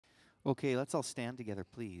Okay, let's all stand together,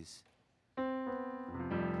 please.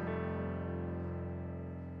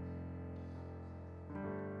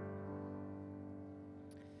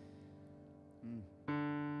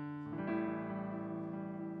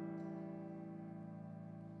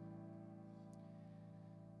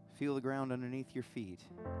 Feel the ground underneath your feet.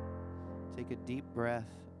 Take a deep breath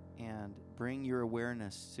and bring your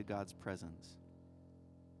awareness to God's presence.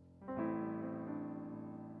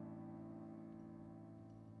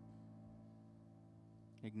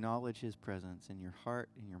 Acknowledge His presence in your heart,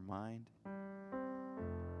 in your mind.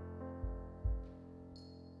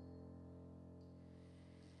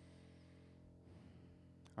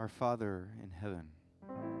 Our Father in heaven,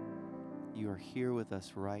 you are here with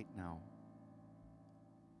us right now.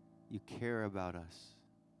 You care about us.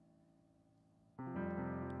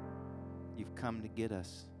 You've come to get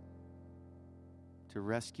us, to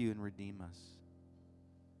rescue and redeem us.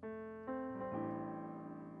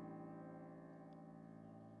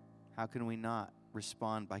 How can we not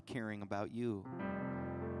respond by caring about you,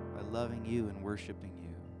 by loving you and worshiping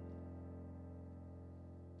you?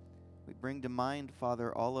 We bring to mind,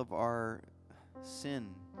 Father, all of our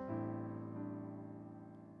sin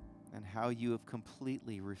and how you have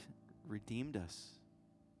completely redeemed us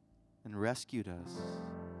and rescued us.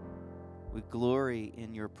 We glory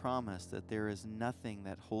in your promise that there is nothing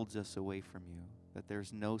that holds us away from you, that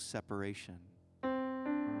there's no separation,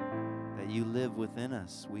 that you live within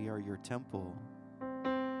us. We are your temple,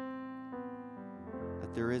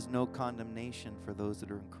 that there is no condemnation for those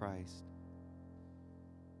that are in Christ.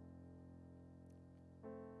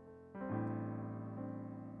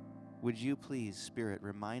 Would you please, Spirit,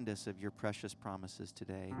 remind us of your precious promises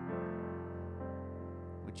today?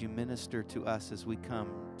 Would you minister to us as we come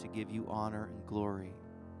to give you honor and glory?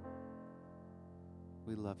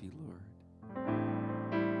 We love you, Lord.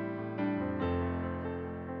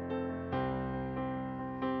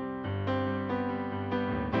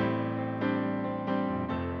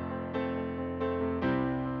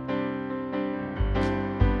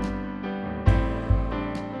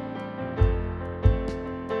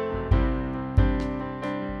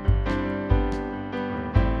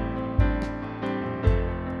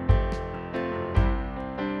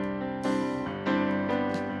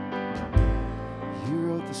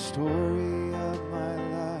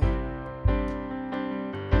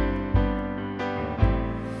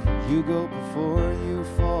 You go before, you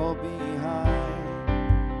fall behind.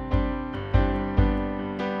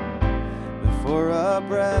 Before a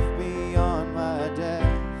breath beyond my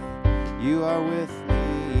death, you are with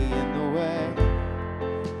me in the way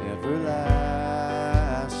everlasting.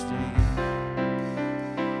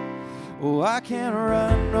 Oh, I can't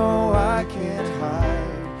run, no, I can't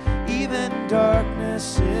hide. Even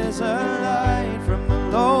darkness is a light. From the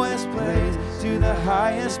lowest place to the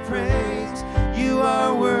highest praise, you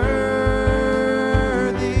are worthy.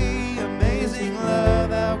 Amazing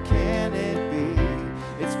love, how can it be?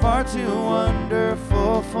 It's far too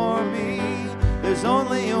wonderful for me. There's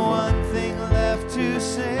only one thing left to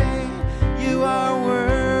say. You are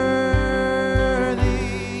worthy.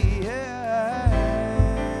 Yeah.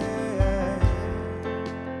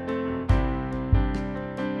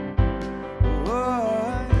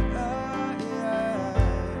 Oh, yeah.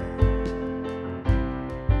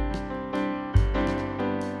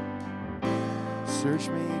 Search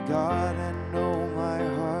me, God, and know my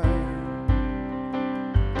heart.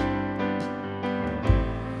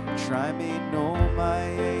 Try me, know my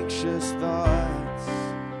anxious thoughts.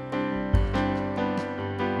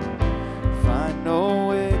 Find no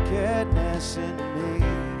wickedness in me,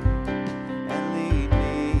 and lead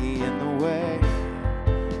me in the way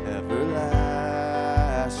everlasting.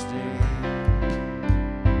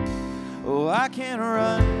 Oh, I can't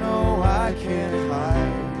run, no, I can't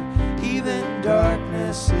hide. Even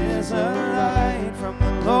darkness is a light. From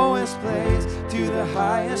the lowest place to the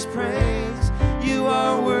highest praise, you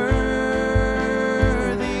are worthy.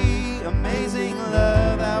 Amazing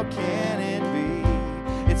love, how can it be?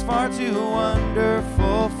 It's far too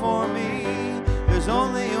wonderful for me. There's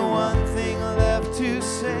only one thing left to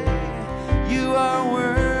say. You are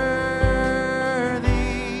worthy.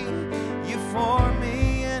 You formed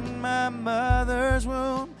me in my mother's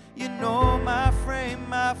womb. You know my frame,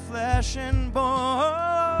 my flesh and bone.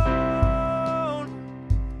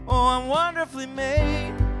 Oh, I'm wonderfully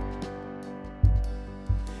made,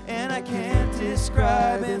 and I can't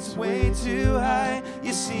describe, it's way too high.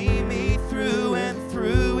 You see me through and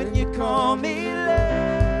through, and you call me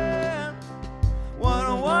Lamb. What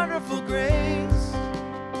a wonderful grace.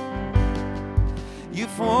 You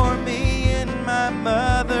formed me in my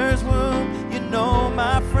mother's womb. You know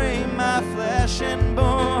my frame, my flesh and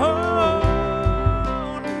bone.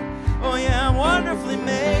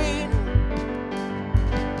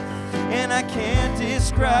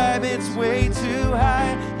 describe, it's way too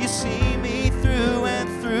high. You see me through and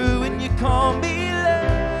through, and you call me love.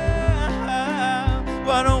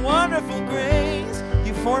 What a wonderful grace.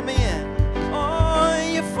 You formed me in. Oh,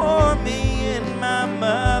 you formed me in my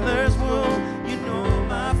mother's womb. You know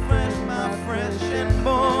my flesh and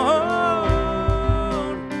bone.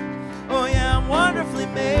 Oh yeah, I'm wonderfully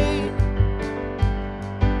made,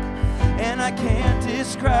 and I can't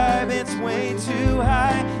describe, it's way too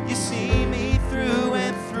high. You see me through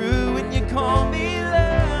and through, and you call me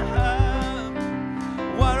love.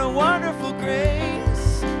 What a wonderful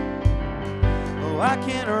grace. Oh, I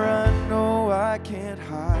can't run, no, I can't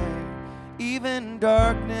hide. Even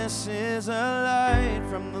darkness is a light.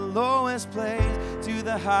 From the lowest place to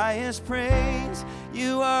the highest praise,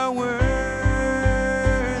 you are worthy.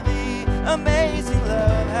 Amazing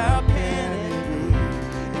love, how can it be?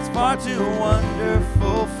 It's far too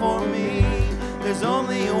wonderful for me. There's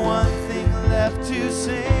only one thing left to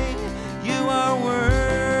sing. You are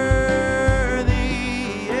worthy,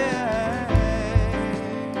 yeah.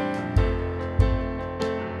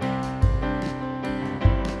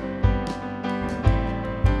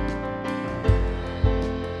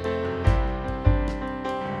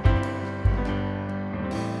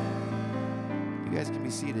 You guys can be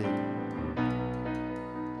seated.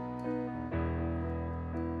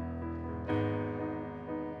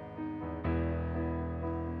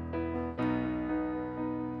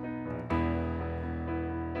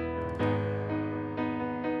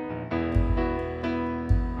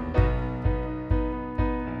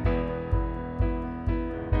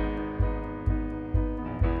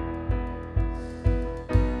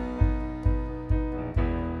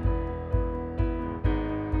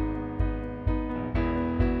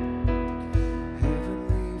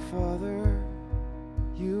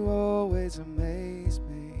 Amaze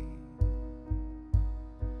me.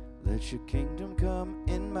 Let your kingdom come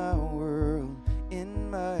in my world, in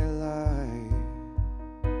my life.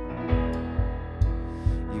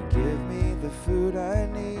 You give me the food I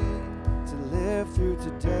need to live through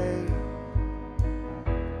today,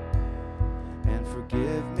 and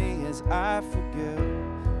forgive me as I forgive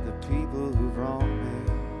the people who've wronged me.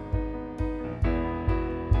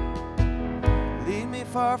 Lead me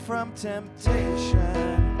far from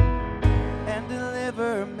temptation and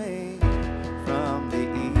deliver me from the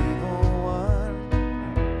evil one.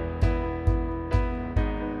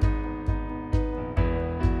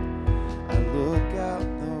 I look out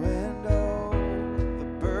the window, the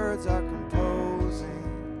birds are composing.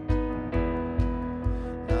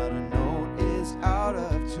 Not a note is out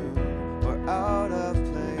of tune or out of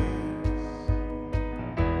place.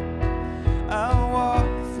 I walk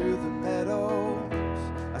through the meadows,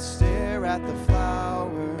 I stare at the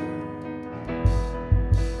flowers,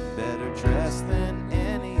 better dressed than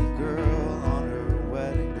any girl on her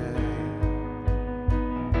wedding day.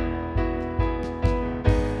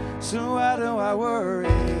 So why do I worry?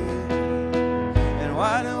 And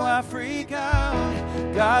why do I freak out?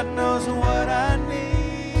 God knows what I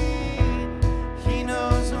need. He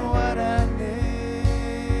knows what I need.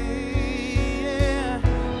 Yeah.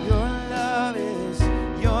 Your love is strong.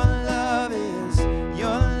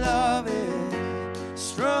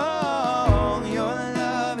 Your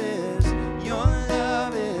love is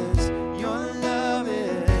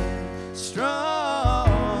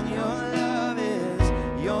strong.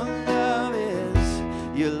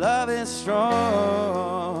 Your love is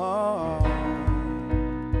strong.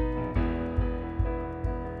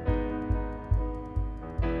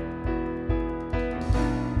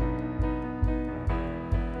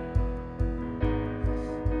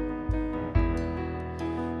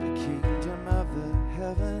 The kingdom of the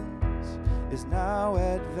heavens is now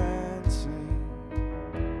advancing.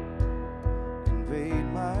 Invade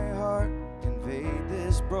my heart, invade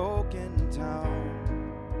this broken town.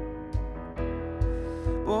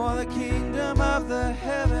 For the kingdom of the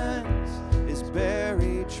heavens is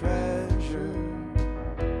buried treasure.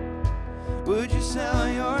 Would you sell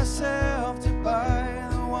yourself to buy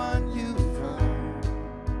the one you found?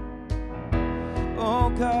 Oh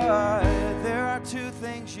God, there are two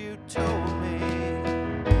things you told me.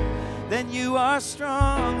 Then you are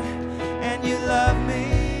strong and you love me.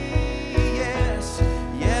 Yes,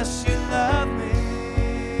 yes, you love me.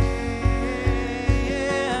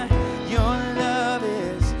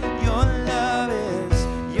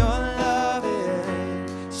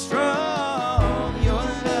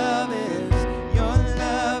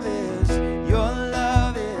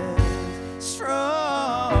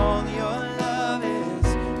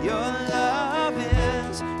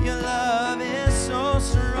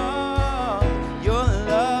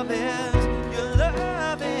 Your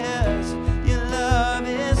love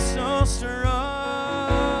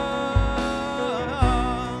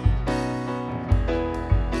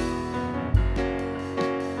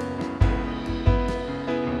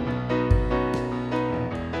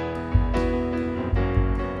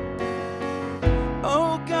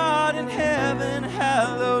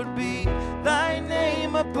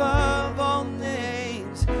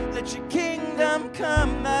Let your kingdom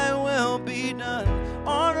come, thy will be done,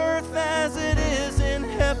 on earth as it is in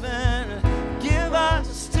heaven. Give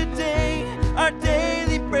us today our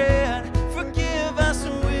daily bread. Forgive us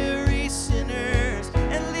weary sinners,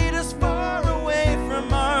 and lead us far away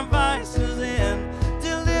from our vices, and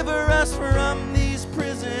deliver us from these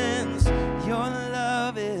prisons. Your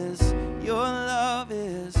love is strong.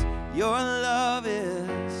 Your love is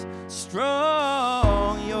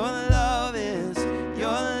strong. Your love is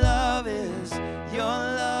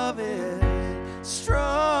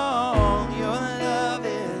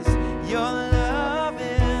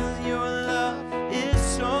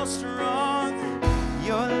so strong.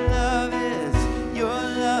 Your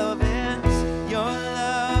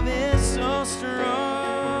love is so strong.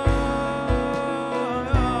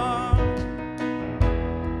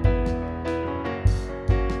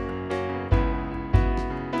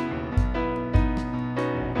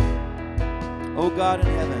 Oh God in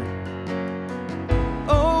heaven,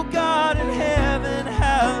 oh God in heaven,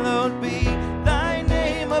 hallowed be thy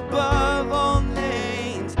name above all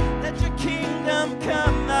names. Let your kingdom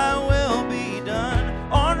come, thy will be done,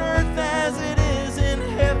 on earth as it is in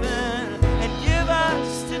heaven. And give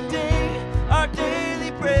us today our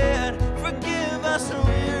daily bread. Forgive us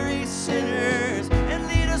weary sinners, and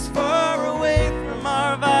lead us far away from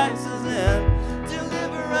our vices, and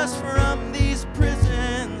deliver us from these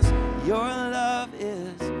prisons. Your love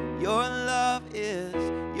is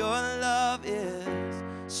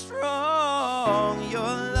strong. Your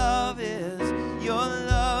love is strong.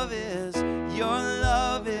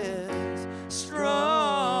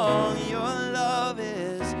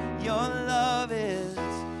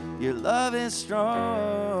 Your love is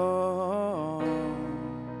strong.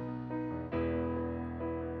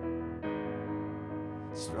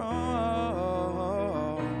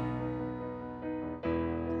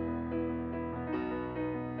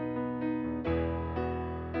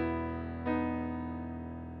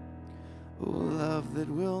 Oh, love that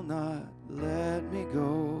will not let me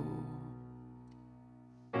go.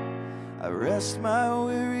 I rest my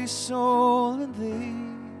weary soul in thee,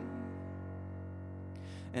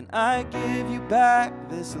 and I give you back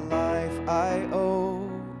this life I owe,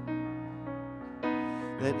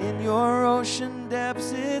 that in your ocean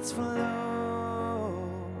depths its flow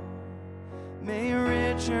may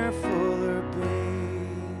richer, fuller be.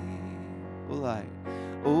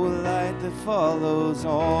 Oh light that follows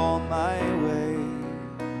all my way,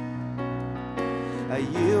 I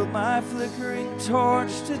yield my flickering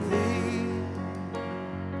torch to thee,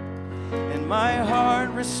 and my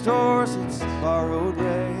heart restores its borrowed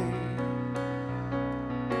way,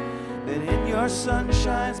 that in your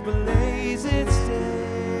sunshine's blaze its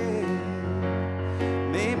day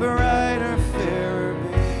may brighter, fairer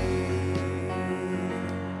be.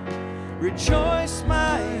 Rejoice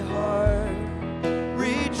my heart,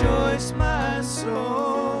 rejoice my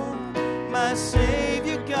soul, my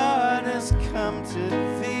Savior God has come to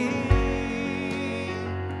thee.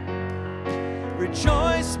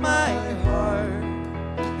 Rejoice my heart,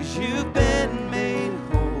 'cause you've been made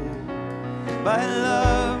whole by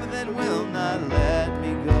love that will not let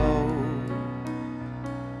me go.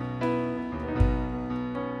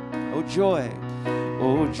 Oh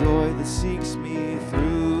joy that seeks me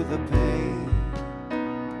through the pain.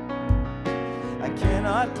 I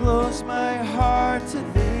cannot close my heart to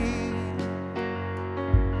thee.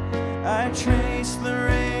 I trace the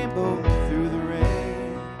rainbow through the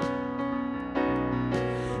rain,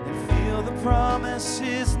 and feel the promise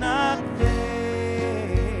is not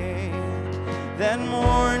vain, that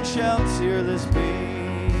morn shall tearless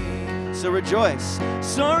be. So rejoice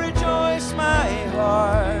my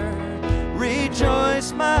heart,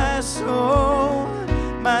 rejoice my soul,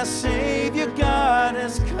 my Savior God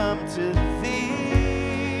has come to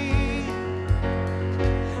thee.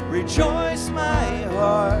 Rejoice my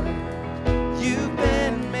heart, you've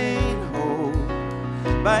been made whole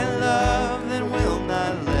by love that will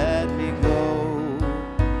not let me go.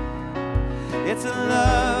 It's a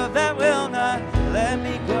love that will not let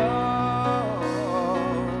me go.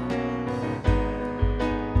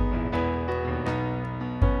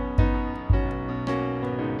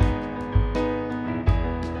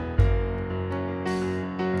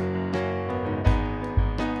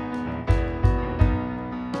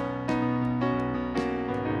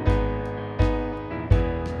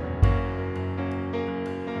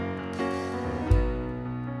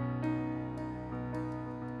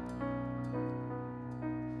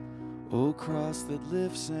 O cross that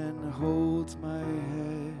lifts and holds my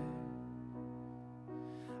head,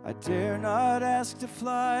 I dare not ask to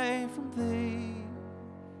fly from thee.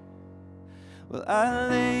 Well, I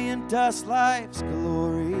lay in dust, life's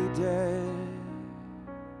glory dead,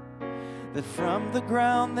 that from the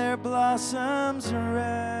ground there blossoms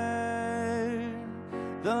red,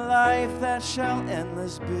 the life that shall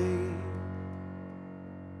endless be.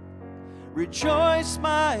 Rejoice,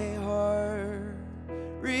 my heart,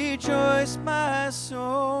 rejoice, my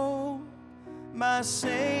soul, my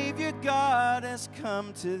Savior God has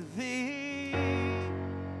come to thee.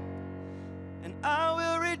 And I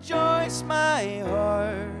will rejoice, my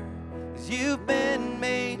heart, 'cause you've been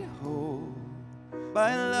made whole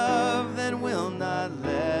by love that will not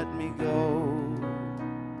let me go.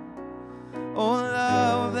 Oh,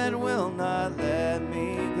 love that will not let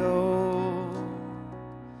me go.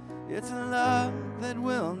 It's a love that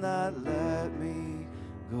will not let me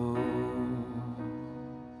go.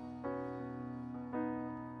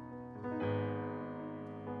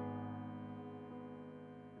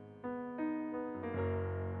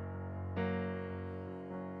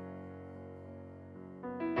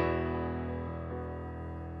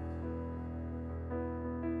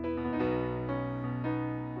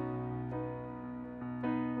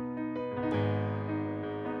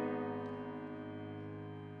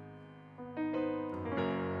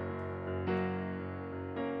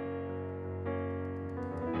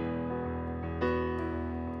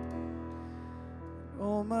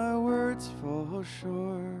 All my words fall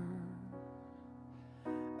short.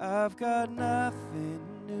 I've got nothing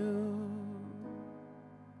new.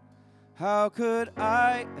 How could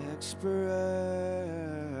I express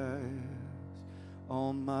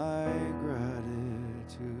all my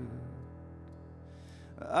gratitude?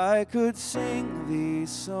 I could sing these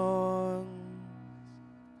songs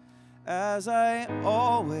as I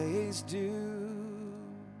always do,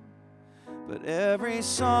 but every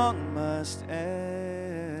song must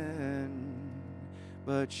end,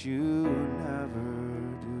 but you never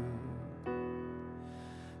do.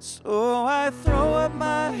 So I throw up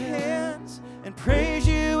my hands and praise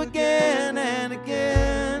you again and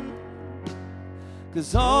again,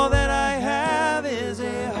 'cause all that I have is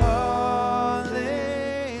a hallelujah,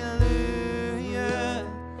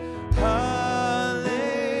 hallelujah.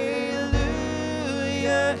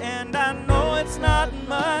 And I know it's not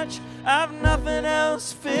much, I've nothing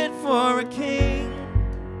else fit for a king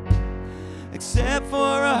except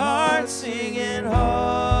for a heart singing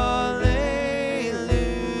hallelujah,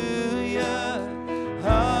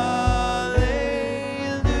 hallelujah.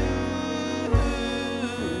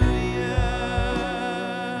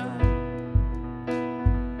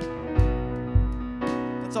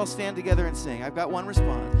 Let's all stand together and sing. I've got one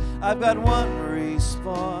response. I've got one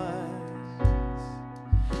response.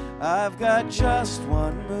 I've got just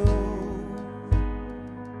one move.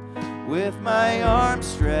 With my arms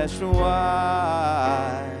stretched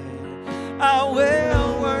wide, I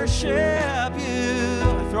will worship you.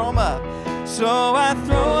 I throw them up. So I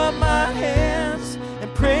throw up my hands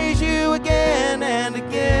and praise you again and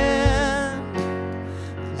again.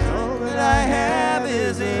 'Cause all that I have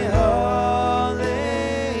is a hallelujah,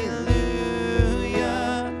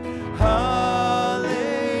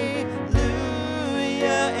 hallelujah.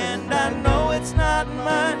 And I know it's not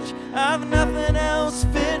much, I've nothing else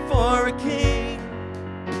fit for a king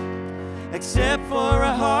except for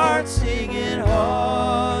a heart singing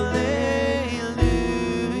hallelujah,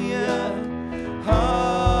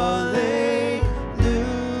 hallelujah.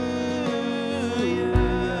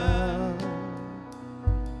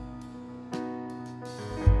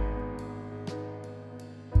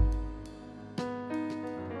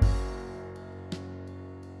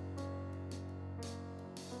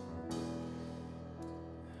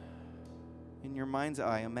 In your mind's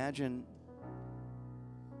eye, imagine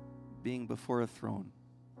being before a throne,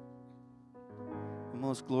 the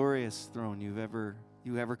most glorious throne you ever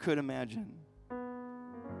could imagine.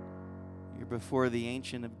 You're before the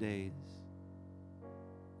Ancient of Days,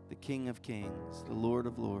 the King of Kings, the Lord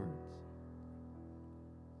of Lords.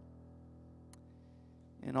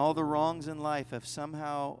 And all the wrongs in life have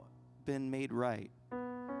somehow been made right.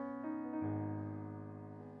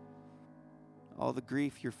 All the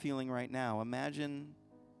grief you're feeling right now, imagine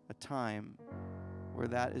a time where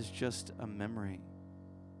that is just a memory.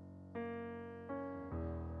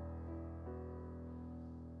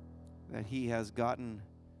 That He has gotten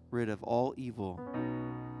rid of all evil.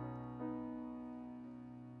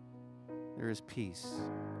 There is peace.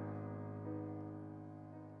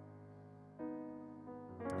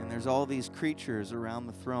 And there's all these creatures around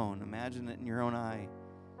the throne. Imagine it in your own eye,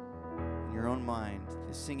 in your own mind.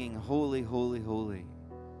 They're singing, holy, holy, holy.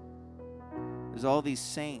 There's all these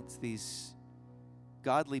saints, these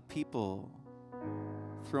godly people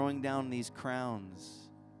throwing down these crowns,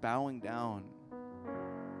 bowing down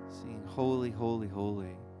singing, holy, holy,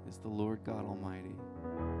 holy is the Lord God Almighty.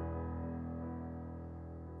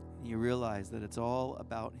 And you realize that it's all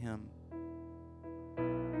about Him.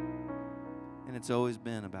 And it's always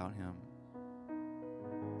been about Him.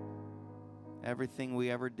 Everything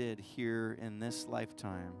we ever did here in this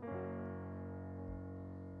lifetime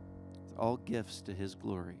is all gifts to His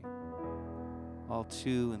glory. All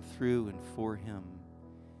to and through and for Him.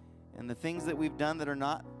 And the things that we've done that are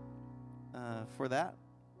not for that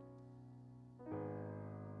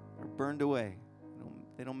are burned away.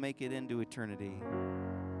 They don't make it into eternity.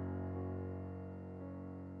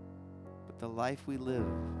 But the life we live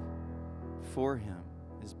for Him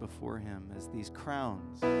is before Him, as these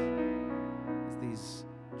crowns, as these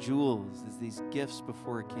jewels, as these gifts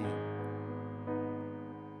before a king.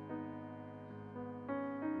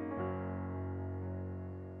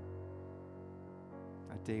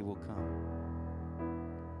 That day will come.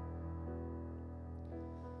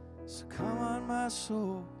 So come on, my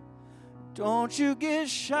soul, don't you get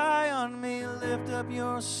shy on me. Lift up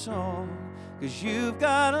your song, 'cause you've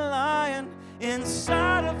got a lion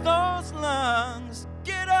inside of those lungs.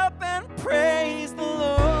 Get up and praise the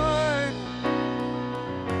Lord.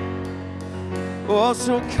 Oh,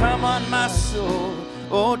 so come on, my soul,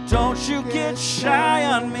 oh, don't you get shy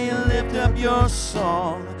on me. Lift up your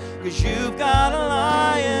song, 'cause you've got a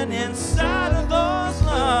lion inside of those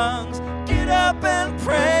lungs. Get up and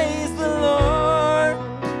praise the Lord.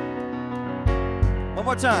 One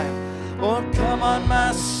more time. Oh, come on,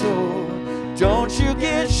 my soul, don't you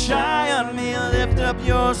get shy on me. Lift up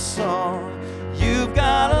your song. You've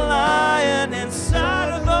got a lion inside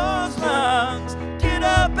of those lungs. Get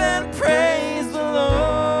up and praise the Lord.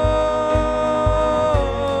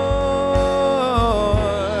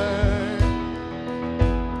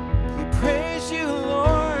 We praise you,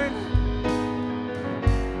 Lord.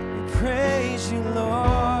 We praise you, Lord.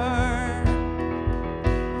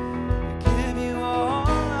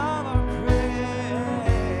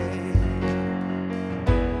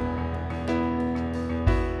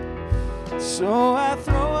 So I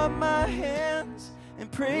throw up my hands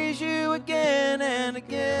and praise you again and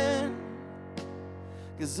again,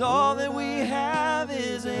 'cause all that we have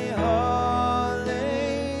is a hallelujah,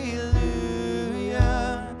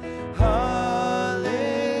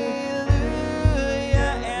 hallelujah.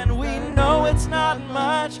 And we know it's not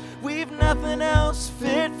much, we've nothing else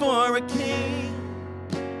fit for a king,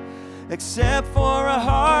 except for a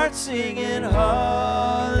heart singing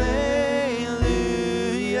hallelujah.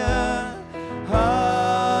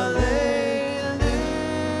 Hallelujah.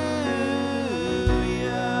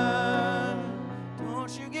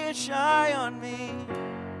 Don't you get shy on me,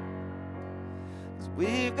 'cause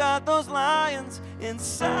we've got those lions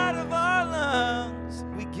inside of our lungs.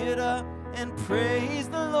 We get up and praise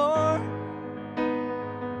the Lord.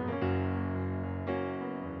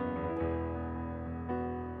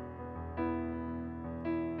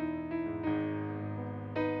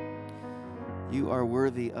 You are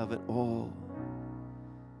worthy of it all,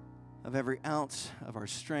 of every ounce of our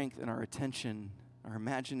strength and our attention, our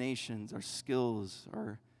imaginations, our skills,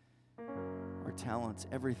 our talents,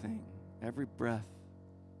 everything, every breath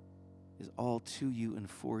is all to you and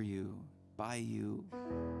for you, by you,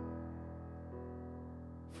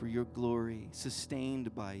 for your glory,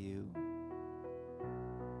 sustained by you.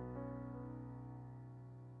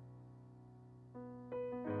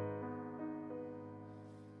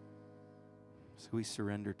 So we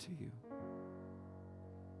surrender to you.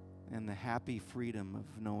 And the happy freedom of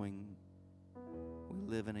knowing we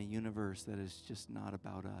live in a universe that is just not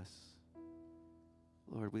about us.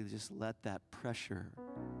 Lord, we just let that pressure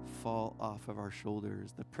fall off of our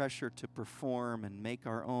shoulders, the pressure to perform and make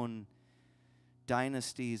our own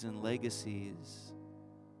dynasties and legacies,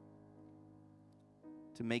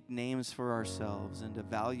 to make names for ourselves and to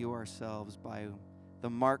value ourselves by the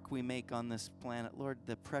mark we make on this planet. Lord,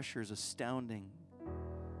 the pressure is astounding.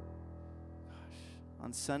 Gosh,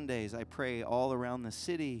 on Sundays, I pray all around the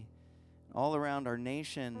city, all around our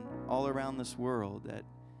nation, all around this world, that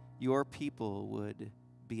your people would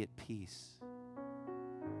be at peace,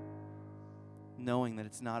 knowing that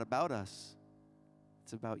it's not about us,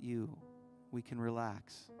 it's about you. We can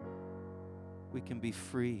relax. We can be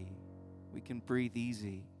free. We can breathe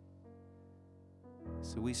easy.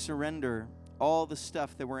 So we surrender all the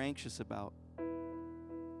stuff that we're anxious about,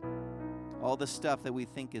 all the stuff that we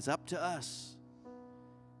think is up to us.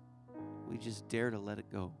 We just dare to let it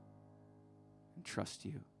go and trust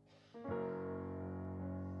you.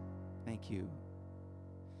 Thank you.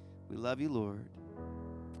 We love you, Lord.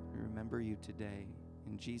 We remember you today.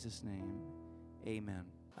 In Jesus' name, amen.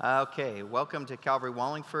 Okay, welcome to Calvary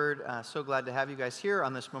Wallingford. So glad to have you guys here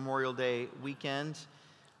on this Memorial Day weekend,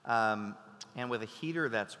 and with a heater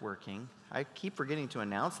that's working. I keep forgetting to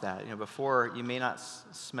announce that. Before you may not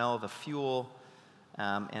smell the fuel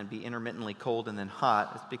and be intermittently cold and then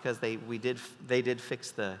hot. It's because they did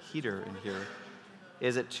fix the heater in here.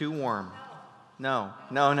 Is it too warm? No.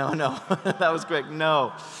 That was quick.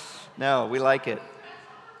 No, we like it.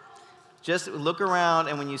 Just look around,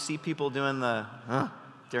 and when you see people doing the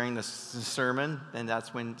during the sermon, then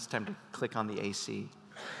that's when it's time to click on the AC.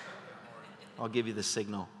 I'll give you the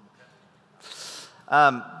signal. We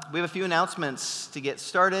have a few announcements to get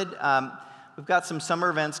started. We've got some summer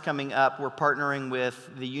events coming up. We're partnering with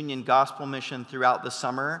the Union Gospel Mission throughout the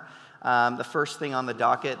summer. The first thing on the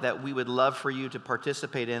docket that we would love for you to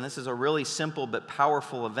participate in, this is a really simple but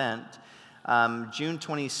powerful event. June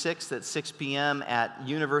 26th at 6 p.m. at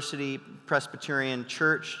University Presbyterian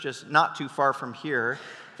Church, just not too far from here.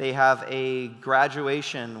 They have a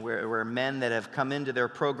graduation where men that have come into their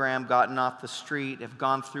program, gotten off the street, have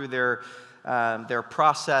gone through their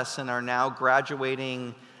process and are now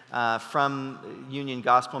graduating from Union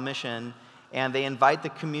Gospel Mission. And they invite the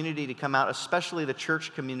community to come out, especially the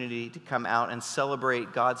church community, to come out and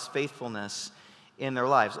celebrate God's faithfulness in their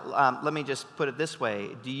lives. Let me just put it this way.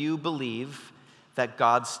 Do you believe that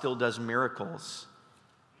God still does miracles?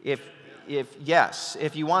 If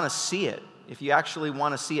you want to see it, if you actually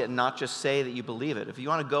want to see it and not just say that you believe it, if you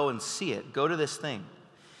want to go and see it, go to this thing.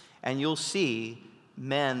 And you'll see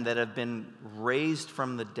men that have been raised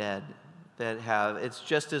from the dead, it's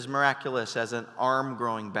just as miraculous as an arm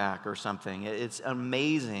growing back or something. It's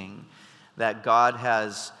amazing that God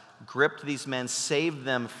has gripped these men, saved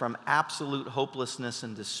them from absolute hopelessness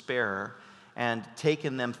and despair, and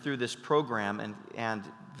taken them through this program, and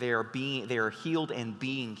they are healed and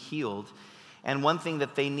being healed. And one thing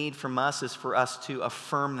that they need from us is for us to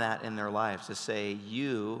affirm that in their lives, to say,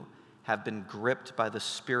 you have been gripped by the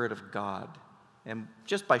Spirit of God. And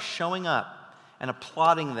just by showing up and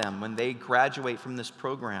applauding them when they graduate from this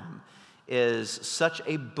program is such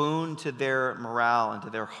a boon to their morale and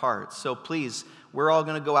to their hearts. So please, we're all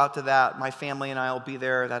going to go out to that. My family and I will be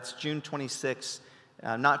there. That's June 26th,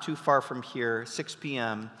 not too far from here, 6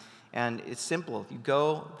 p.m., and it's simple. You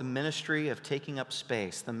go, the ministry of taking up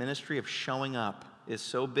space, the ministry of showing up is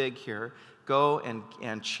so big here. Go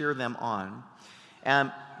and cheer them on.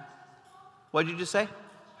 And what did you just say?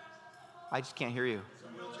 I just can't hear you.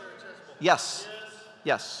 Wheelchair accessible.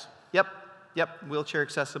 Yes. Yep. Wheelchair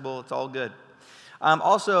accessible. It's all good.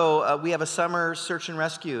 Also, we have a summer search and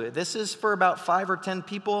rescue. This is for about 5 or 10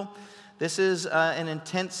 people. This is an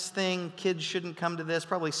intense thing. Kids shouldn't come to this.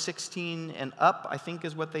 Probably 16 and up, I think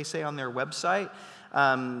is what they say on their website.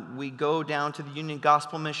 We go down to the Union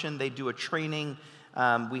Gospel Mission. They do a training.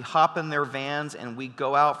 We hop in their vans and we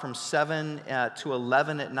go out from 7 to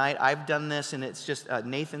 11 at night. I've done this, and it's just,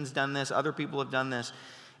 Nathan's done this. Other people have done this.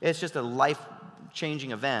 It's just a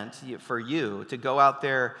life-changing event for you to go out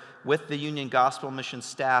there with the Union Gospel Mission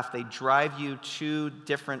staff. They drive you to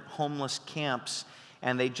different homeless camps,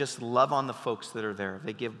 and they just love on the folks that are there.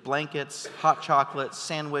 They give blankets, hot chocolate,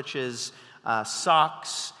 sandwiches,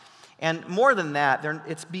 socks. And more than that,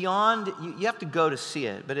 it's beyond, you have to go to see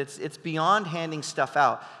it, but it's beyond handing stuff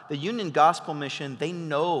out. The Union Gospel Mission, they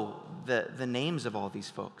know the names of all these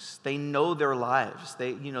folks. They know their lives.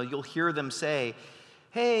 You'll hear them say,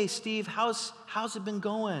 "Hey, Steve, how's it been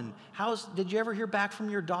going? Did you ever hear back from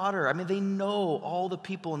your daughter?" I mean, they know all the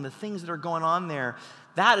people and the things that are going on there.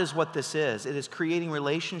 That is what this is. It is creating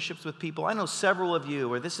relationships with people. I know several of you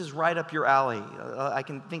where this is right up your alley. I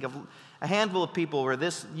can think of a handful of people where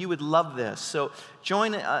you would love this. So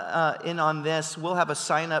join in on this. We'll have a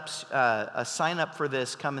sign up for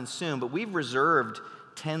this coming soon. But we've reserved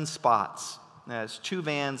 10 spots. It's 2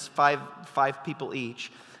 vans, five people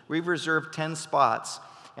each. We've reserved 10 spots.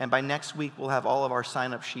 And by next week, we'll have all of our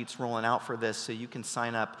sign-up sheets rolling out for this, so you can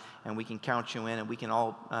sign up and we can count you in, and we can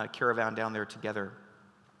all caravan down there together.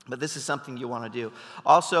 But this is something you want to do.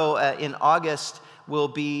 Also, in August, we'll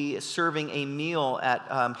be serving a meal at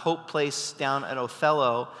Hope Place down at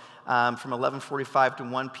Othello from 11:45 to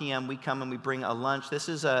 1 p.m. We come and we bring a lunch. This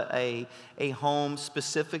is a home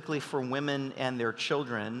specifically for women and their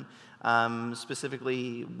children,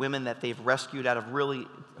 specifically women that they've rescued out of really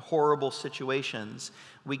horrible situations.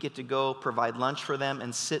 We get to go provide lunch for them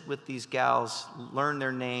and sit with these gals, learn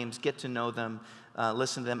their names, get to know them,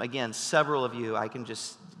 listen to them. Again, several of you, I can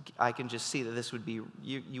just see that this would be,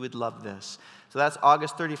 you would love this. So that's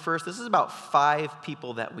August 31st. This is about 5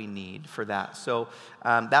 people that we need for that. So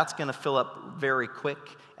that's going to fill up very quick.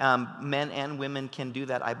 Men and women can do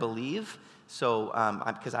that, I believe. So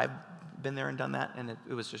because I've been there and done that, and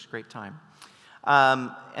it was just a great time.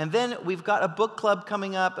 And then we've got a book club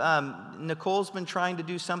coming up. Nicole's been trying to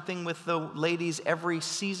do something with the ladies every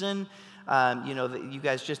season. You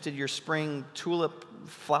guys just did your spring tulip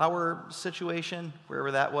flower situation,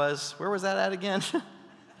 wherever that was. Where was that at again?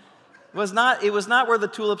 It was not where the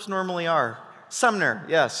tulips normally are. Sumner,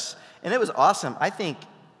 yes. And it was awesome.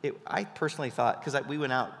 I personally thought, because we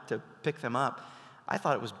went out to pick them up, I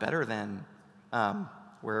thought it was better than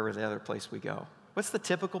wherever the other place we go. What's the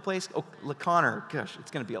typical place? Oh, LeConner. Gosh,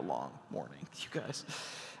 it's going to be a long morning, you guys.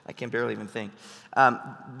 I can barely even think.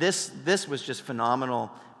 This was just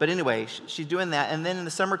phenomenal. But anyway, she's doing that. And then in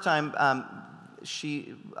the summertime,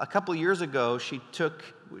 a couple years ago,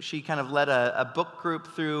 she kind of led a book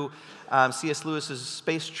group through C.S. Lewis's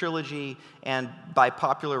Space Trilogy, and by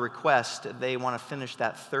popular request, they want to finish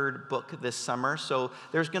that third book this summer. So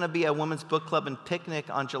there's going to be a women's book club and picnic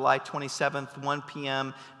on July 27th, 1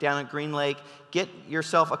 p.m. down at Green Lake. Get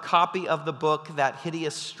yourself a copy of the book, That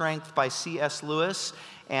Hideous Strength by C.S. Lewis,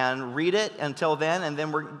 and read it until then, and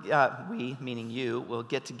then we, meaning you, will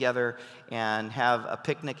get together and have a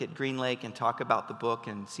picnic at Green Lake and talk about the book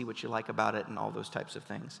and see what you like about it and all those types of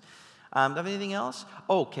things. Do you have anything else?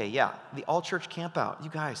 Okay, yeah, the all-church campout. You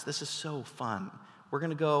guys, this is so fun. We're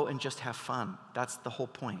going to go and just have fun. That's the whole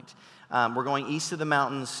point. We're going east of the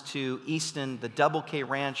mountains to Easton, the Double K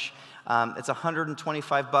Ranch. It's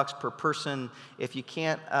 $125 per person. If you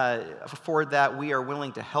can't afford that, we are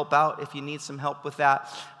willing to help out if you need some help with that.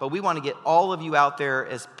 But we want to get all of you out there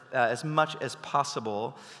as much as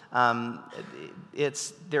possible.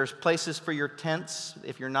 There's places for your tents.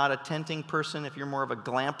 If you're not a tenting person, if you're more of a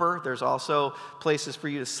glamper, there's also places for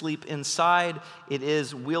you to sleep inside. It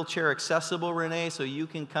is wheelchair accessible, Renee, so you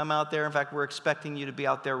can come out there. In fact, we're expecting you to be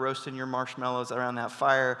out there roasting your marshmallows around that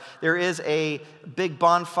fire. There is a big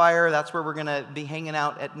bonfire. That's where we're going to be hanging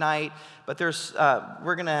out at night. But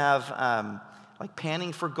we're going to have like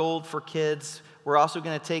panning for gold for kids. We're also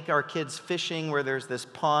going to take our kids fishing where there's this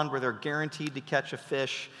pond where they're guaranteed to catch a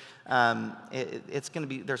fish. It's going to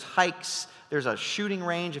be, there's hikes, there's a shooting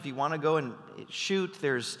range if you want to go and shoot.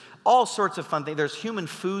 There's all sorts of fun things. There's human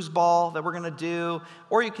foosball that we're going to do,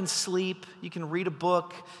 or you can sleep, you can read a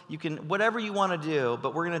book, you can, whatever you want to do,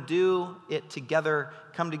 but we're going to do it together,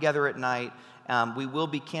 come together at night. We will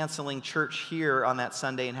be canceling church here on that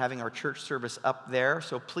Sunday and having our church service up there,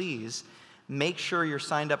 so please make sure you're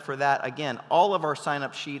signed up for that. Again, all of our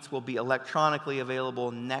sign-up sheets will be electronically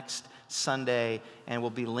available next Sunday and will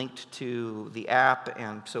be linked to the app,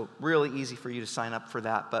 and so really easy for you to sign up for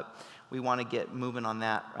that, but we want to get moving on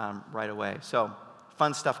that right away. So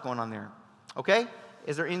fun stuff going on there. Okay?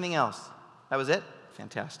 Is there anything else? That was it?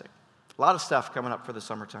 Fantastic. A lot of stuff coming up for the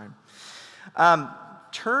summertime.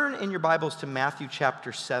 Turn in your Bibles to Matthew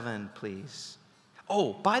chapter 7, please.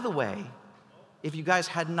 Oh, by the way, if you guys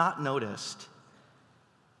had not noticed,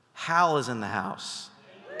 Hal is in the house.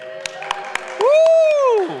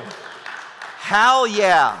 Woo! Hal,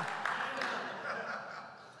 yeah.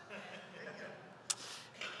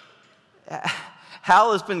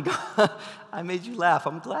 Hal has been gone. I made you laugh.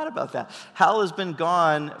 I'm glad about that. Hal has been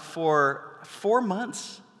gone for 4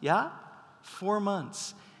 months. Yeah? 4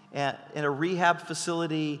 months. In a rehab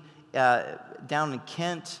facility down in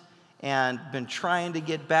Kent, and been trying to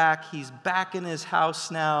get back. He's back in his house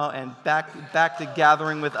now and back to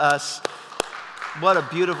gathering with us. What a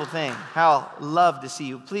beautiful thing. Hal, love to see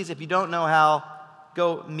you. Please, if you don't know Hal,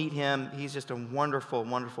 go meet him. He's just a wonderful,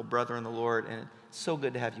 wonderful brother in the Lord, and it's so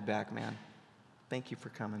good to have you back, man. Thank you for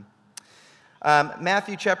coming.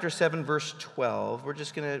 Matthew chapter 7, verse 12.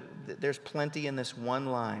 There's plenty in this one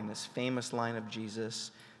line, this famous line of Jesus.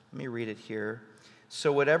 Let me read it here.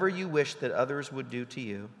 So whatever you wish that others would do to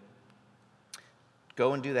you,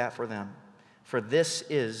 go and do that for them. For this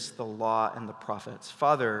is the law and the prophets.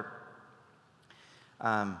 Father,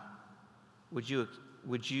 would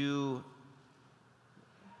you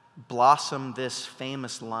blossom this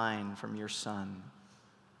famous line from your Son?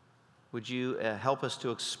 Would you help us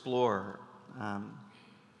to explore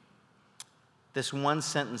this one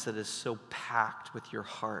sentence that is so packed with your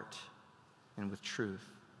heart and with truth?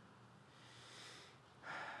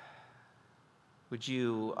 Would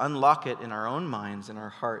you unlock it in our own minds and our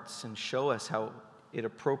hearts and show us how it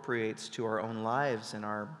appropriates to our own lives and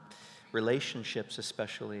our relationships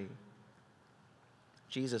especially?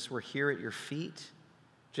 Jesus, we're here at your feet,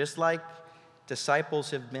 just like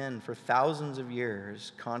disciples have been for thousands of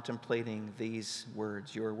years contemplating these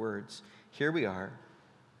words, your words. Here we are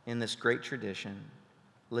in this great tradition,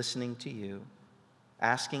 listening to you,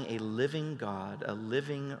 asking a living God, a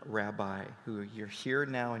living rabbi, who you're here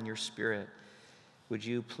now in your spirit. Would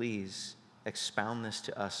you please expound this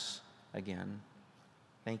to us again.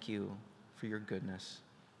 Thank you for your goodness.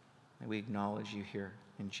 And we acknowledge you here.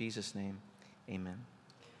 In Jesus' name, amen.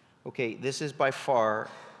 Okay, this is by far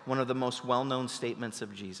one of the most well-known statements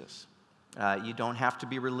of Jesus. You don't have to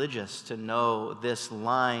be religious to know this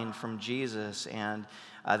line from Jesus and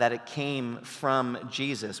that it came from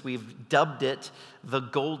Jesus. We've dubbed it the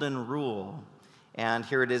Golden Rule. And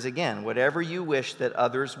here it is again. Whatever you wish that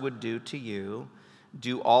others would do to you,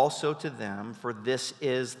 do also to them, for this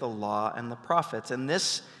is the law and the prophets. And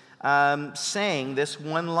this saying, this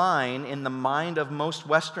one line in the mind of most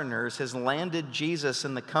Westerners has landed Jesus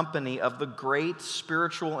in the company of the great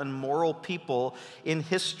spiritual and moral people in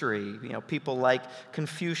history. You know, people like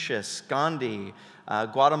Confucius, Gandhi,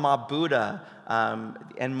 Gautama Buddha,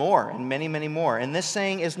 and more, and many, many more. And this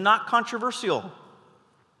saying is not controversial.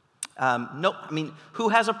 No, I mean, who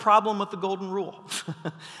has a problem with the Golden Rule?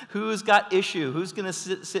 Who's got issue? Who's going to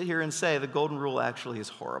sit here and say the Golden Rule actually is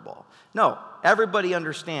horrible? No, everybody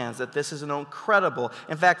understands that this is an incredible,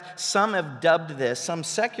 in fact, some have dubbed this, some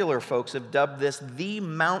secular folks have dubbed this the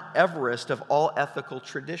Mount Everest of all ethical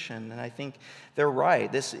tradition, and I think they're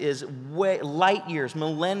right. This is light years,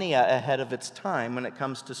 millennia ahead of its time when it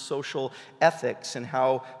comes to social ethics and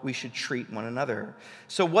how we should treat one another.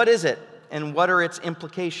 So what is it? And what are its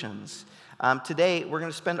implications? Today, we're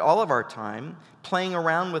going to spend all of our time playing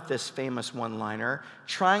around with this famous one-liner,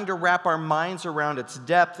 trying to wrap our minds around its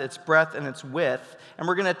depth, its breadth, and its width. And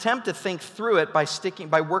we're going to attempt to think through it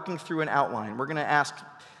by working through an outline. We're going to ask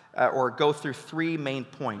or go through three main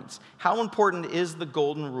points. How important is the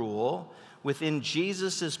Golden Rule within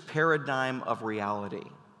Jesus' paradigm of reality?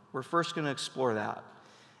 We're first going to explore that.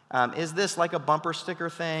 Is this like a bumper sticker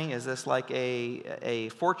thing? Is this like a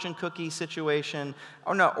fortune cookie situation?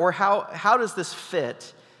 Or no? Or how does this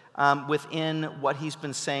fit within what he's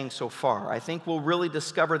been saying so far? I think we'll really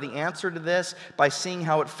discover the answer to this by seeing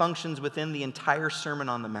how it functions within the entire Sermon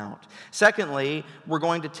on the Mount. Secondly, we're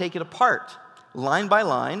going to take it apart, line by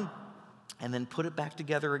line, and then put it back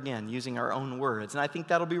together again using our own words. And I think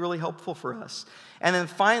that'll be really helpful for us. And then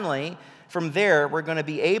finally, from there, we're going to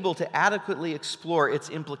be able to adequately explore its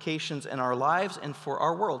implications in our lives and for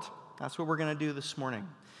our world. That's what we're going to do this morning.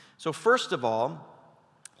 So first of all,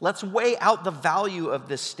 let's weigh out the value of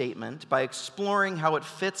this statement by exploring how it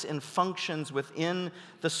fits and functions within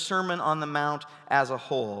the Sermon on the Mount as a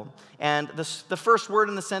whole. And the first word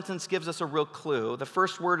in the sentence gives us a real clue. The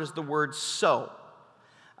first word is the word so.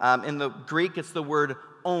 In the Greek, it's the word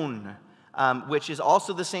on, which is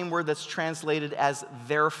also the same word that's translated as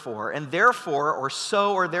therefore. And therefore, or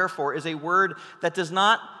so or therefore, is a word that does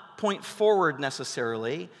not point forward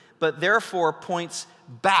necessarily, but therefore points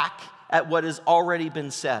back at what has already been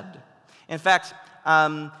said. In fact,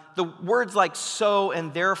 the words like so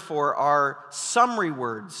and therefore are summary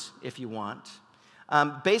words, if you want,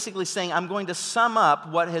 basically saying, I'm going to sum up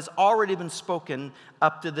what has already been spoken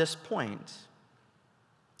up to this point.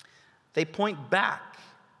 They point back.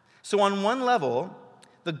 So on one level,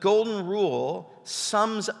 the Golden Rule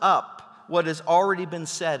sums up what has already been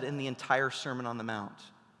said in the entire Sermon on the Mount.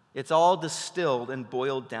 It's all distilled and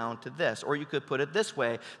boiled down to this. Or you could put it this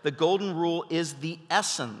way: the Golden Rule is the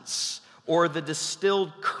essence or the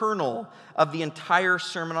distilled kernel of the entire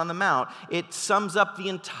Sermon on the Mount. It sums up the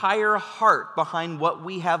entire heart behind what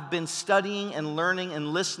we have been studying and learning and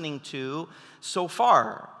listening to so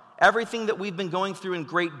far. Everything that we've been going through in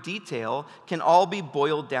great detail can all be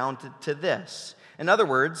boiled down to this. In other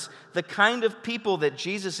words, the kind of people that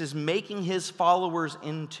Jesus is making his followers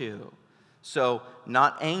into. So,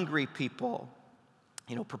 not angry people,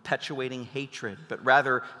 perpetuating hatred, but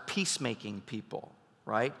rather peacemaking people,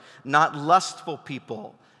 right? Not lustful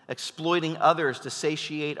people, exploiting others to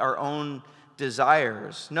satiate our own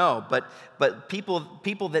desires. No, but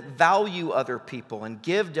people that value other people and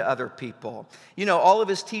give to other people. All of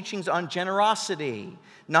his teachings on generosity,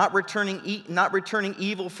 not returning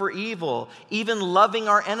evil for evil, even loving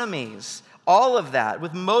our enemies. All of that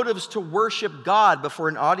with motives to worship God before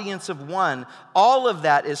an audience of one. All of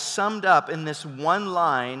that is summed up in this one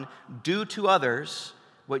line: do to others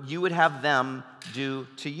what you would have them do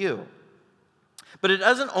to you. But it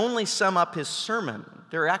doesn't only sum up his sermon.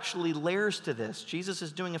 There are actually layers to this. Jesus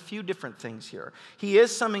is doing a few different things here. He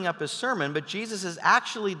is summing up his sermon, but Jesus is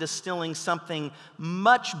actually distilling something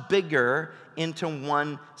much bigger into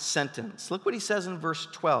one sentence. Look what he says in verse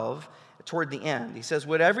 12 toward the end. He says,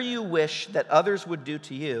 whatever you wish that others would do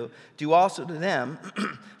to you, do also to them.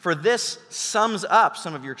 For this sums up,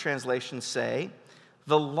 some of your translations say,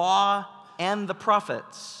 the law and the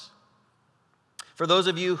prophets. For those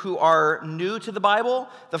of you who are new to the Bible,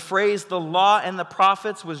 the phrase the law and the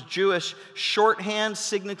prophets was Jewish shorthand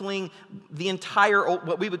signaling the entire,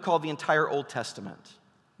 what we would call the entire Old Testament.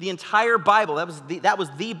 The entire Bible, that was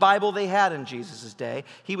the Bible they had in Jesus' day.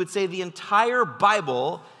 He would say the entire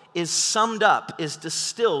Bible is summed up, is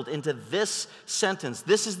distilled into this sentence.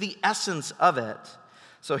 This is the essence of it.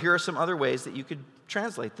 So here are some other ways that you could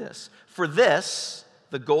translate this. For this,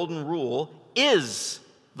 the golden rule is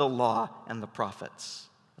the law and the prophets.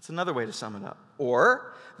 That's another way to sum it up.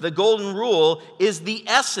 Or, the golden rule is the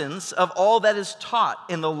essence of all that is taught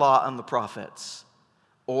in the law and the prophets.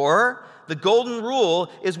 Or, the golden rule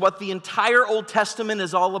is what the entire Old Testament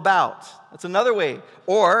is all about. That's another way.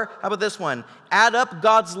 Or, how about this one? Add up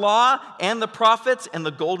God's law and the prophets, and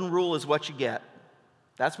the golden rule is what you get.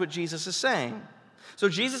 That's what Jesus is saying. So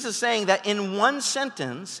Jesus is saying that in one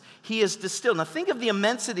sentence, he has distilled. Now think of the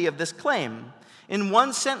immensity of this claim. In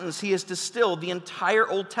one sentence, he has distilled the entire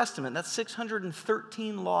Old Testament. That's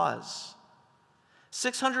 613 laws.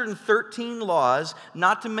 613 laws,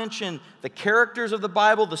 not to mention the characters of the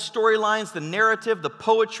Bible, the storylines, the narrative, the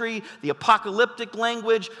poetry, the apocalyptic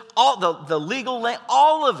language, all the legal language,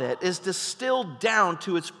 all of it is distilled down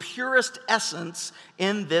to its purest essence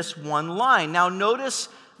in this one line. Now notice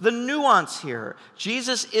the nuance here.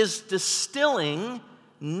 Jesus is distilling,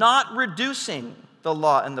 not reducing the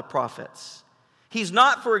law and the prophets. He's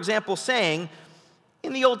not, for example, saying,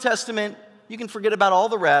 in the Old Testament, you can forget about all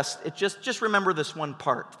the rest. Just remember this one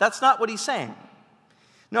part. That's not what he's saying.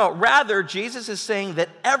 No, rather, Jesus is saying that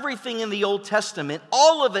everything in the Old Testament,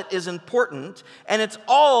 all of it is important, and it's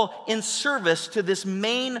all in service to this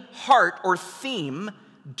main heart or theme,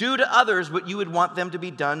 do to others what you would want them to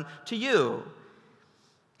be done to you.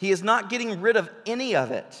 He is not getting rid of any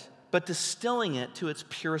of it, but distilling it to its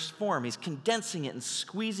purest form. He's condensing it and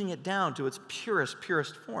squeezing it down to its purest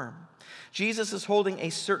form. Jesus is holding a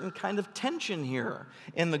certain kind of tension here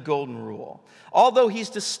in the golden rule. Although he's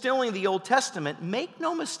distilling the Old Testament, make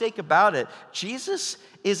no mistake about it, Jesus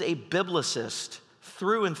is a biblicist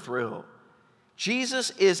through and through.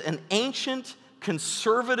 Jesus is an ancient,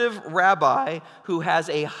 conservative rabbi who has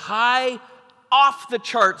a high,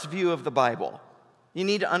 off-the-charts view of the Bible. You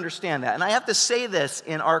need to understand that. And I have to say this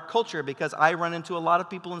in our culture because I run into a lot of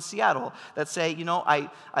people in Seattle that say, you know, I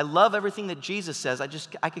love everything that Jesus says.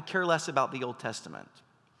 I could care less about the Old Testament.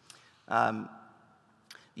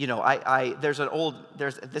 You know,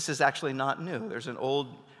 this is actually not new. There's an old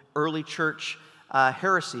early church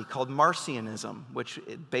heresy called Marcionism, which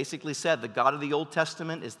basically said the God of the Old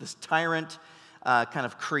Testament is this tyrant, kind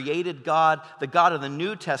of created God. The God of the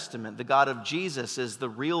New Testament, the God of Jesus, is the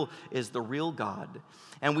real God.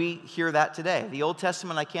 And we hear that today. The Old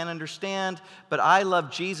Testament I can't understand, but I love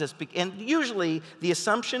Jesus. And usually the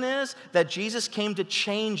assumption is that Jesus came to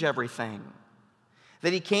change everything.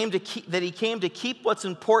 That he came to keep what's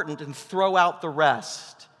important and throw out the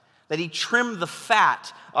rest. That he trimmed the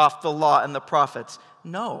fat off the law and the prophets.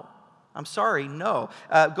 No. I'm sorry, no.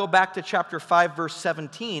 Go back to chapter 5, verse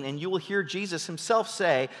 17, and you will hear Jesus himself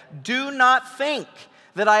say, "Do not think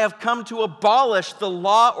that I have come to abolish the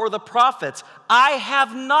law or the prophets. I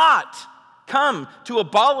have not come to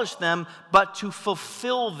abolish them, but to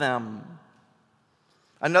fulfill them."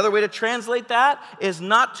 Another way to translate that is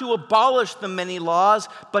not to abolish the many laws,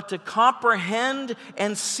 but to comprehend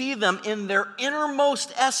and see them in their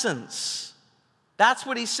innermost essence. That's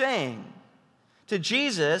what he's saying. To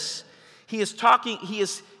Jesus, he is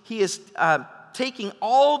taking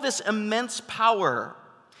all this immense power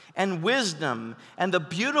and wisdom and the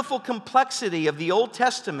beautiful complexity of the Old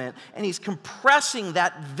Testament, and he's compressing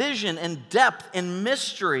that vision and depth and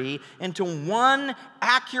mystery into one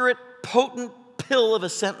accurate, potent pill of a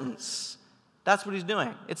sentence. That's what he's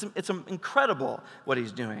doing. It's incredible what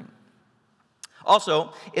he's doing.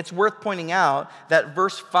 Also, it's worth pointing out that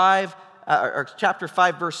chapter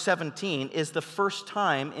 5, verse 17 is the first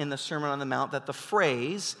time in the Sermon on the Mount that the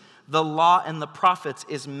phrase, the law and the prophets,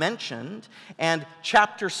 is mentioned. And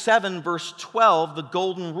chapter 7, verse 12, the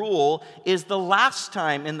golden rule, is the last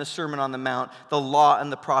time in the Sermon on the Mount the law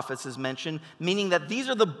and the prophets is mentioned, meaning that these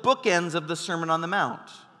are the bookends of the Sermon on the Mount.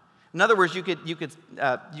 In other words, you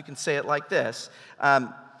can say it like this.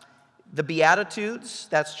 The Beatitudes,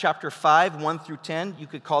 that's chapter 5, 1 through 10. You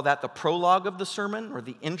could call that the prologue of the sermon or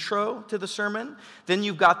the intro to the sermon. Then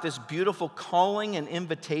you've got this beautiful calling and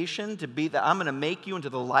invitation to be that I'm going to make you into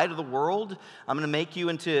the light of the world. I'm going to make you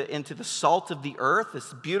into the salt of the earth,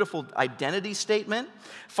 this beautiful identity statement,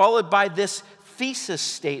 followed by this thesis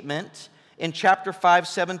statement in chapter 5,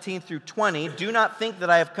 17 through 20, do not think that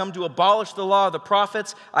I have come to abolish the law of the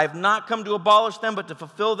prophets. I have not come to abolish them, but to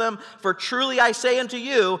fulfill them. For truly I say unto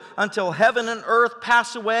you, until heaven and earth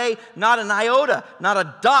pass away, not an iota, not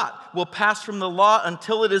a dot will pass from the law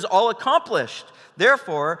until it is all accomplished.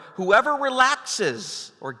 Therefore, whoever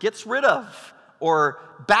relaxes or gets rid of or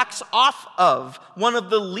backs off of one of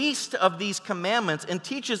the least of these commandments and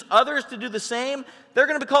teaches others to do the same, they're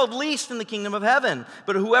going to be called least in the kingdom of heaven.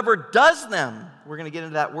 But whoever does them, we're going to get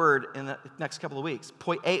into that word in the next couple of weeks,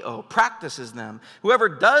 poieo, practices them. Whoever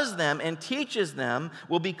does them and teaches them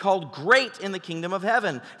will be called great in the kingdom of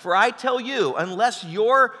heaven. For I tell you, unless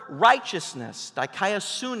your righteousness,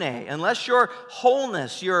 dikaiosune, unless your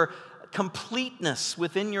wholeness, your completeness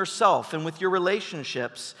within yourself and with your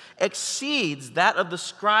relationships exceeds that of the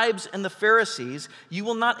scribes and the Pharisees, you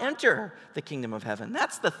will not enter the kingdom of heaven.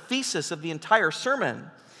 That's the thesis of the entire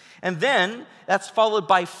sermon. And then that's followed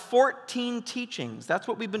by 14 teachings. That's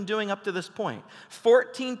what we've been doing up to this point.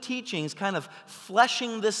 14 teachings kind of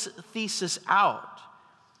fleshing this thesis out.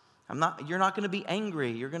 You're not going to be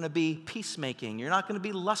angry. You're going to be peacemaking. You're not going to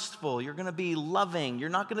be lustful. You're going to be loving. You're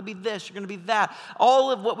not going to be this. You're going to be that. All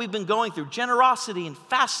of what we've been going through, generosity and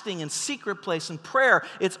fasting and secret place and prayer,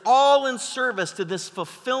 it's all in service to this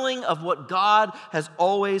fulfilling of what God has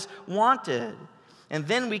always wanted. And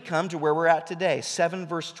then we come to where we're at today, 7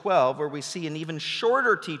 verse 12, where we see an even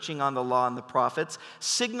shorter teaching on the law and the prophets,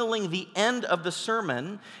 signaling the end of the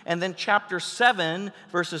sermon. And then chapter 7,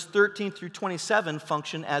 verses 13 through 27,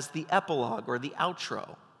 function as the epilogue or the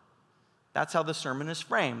outro. That's how the sermon is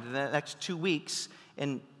framed. In the next 2 weeks,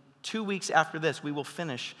 and 2 weeks after this, we will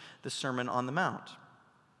finish the Sermon on the Mount.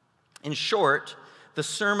 In short, the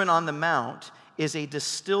Sermon on the Mount is a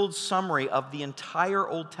distilled summary of the entire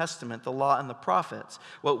Old Testament, the law and the prophets,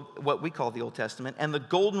 what we call the Old Testament. And the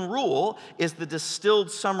Golden Rule is the distilled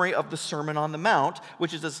summary of the Sermon on the Mount,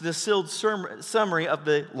 which is a distilled summary of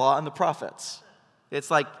the law and the prophets. It's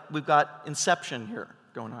like we've got Inception here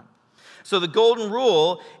going on. So the Golden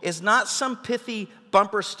Rule is not some pithy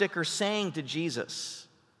bumper sticker saying to Jesus.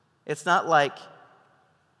 It's not like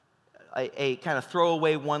a kind of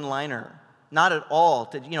throwaway one-liner. Not at all.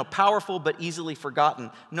 Powerful but easily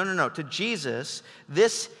forgotten. No. To Jesus,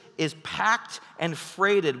 this is packed and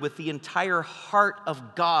freighted with the entire heart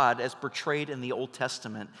of God as portrayed in the Old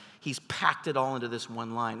Testament. He's packed it all into this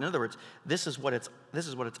one line. In other words, this is what it's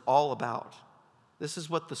all about. This is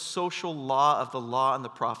what the social law of the law and the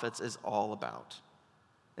prophets is all about.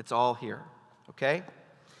 It's all here. Okay?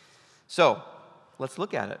 So, let's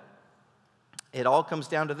look at it. It all comes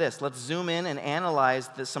down to this. Let's zoom in and analyze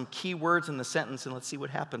some key words in the sentence, and let's see what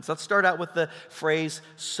happens. Let's start out with the phrase,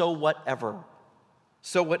 so whatever.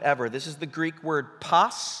 So whatever. This is the Greek word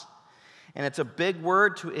pas, and it's a big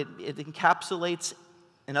word. It encapsulates,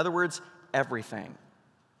 in other words, everything.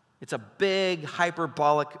 It's a big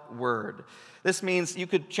hyperbolic word. This means you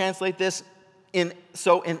could translate this in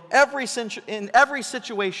every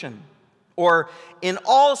situation, or in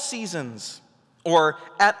all seasons, or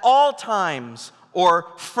at all times, or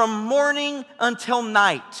from morning until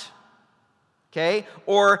night, okay?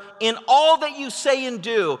 Or in all that you say and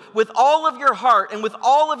do, with all of your heart and with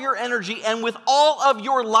all of your energy and with all of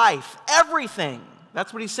your life, everything.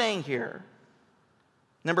 That's what he's saying here.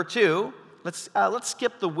 Number 2, let's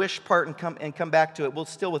skip the wish part and come back to it. We'll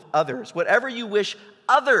still with others. Whatever you wish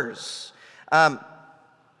others. The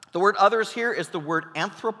word others here is the word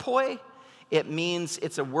anthropoi.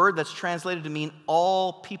 It's a word that's translated to mean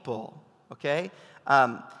all people, okay?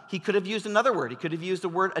 He could have used another word. He could have used the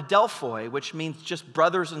word adelphoi, which means just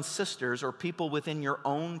brothers and sisters or people within your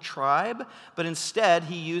own tribe. But instead,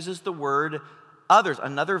 he uses the word others,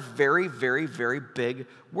 another very, very, very big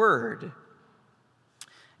word.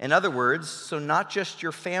 In other words, so not just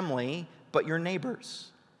your family, but your neighbors,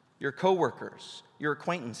 your coworkers, your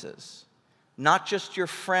acquaintances. Not just your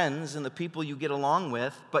friends and the people you get along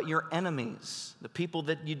with, but your enemies, the people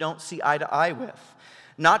that you don't see eye to eye with.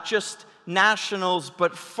 Not just nationals,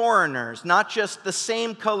 but foreigners. Not just the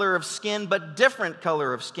same color of skin, but different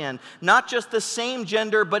color of skin. Not just the same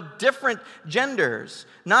gender, but different genders.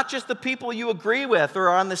 Not just the people you agree with or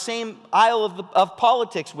are on the same aisle of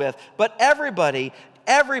politics with, but everybody,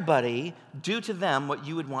 do to them what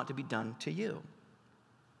you would want to be done to you.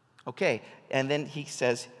 Okay, and then he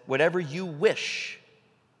says, whatever you wish.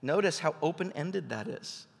 Notice how open-ended that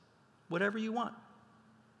is. Whatever you want.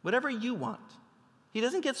 Whatever you want. He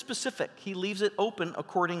doesn't get specific. He leaves it open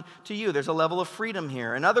according to you. There's a level of freedom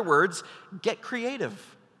here. In other words, get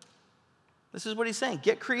creative. This is what he's saying.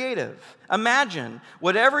 Get creative. Imagine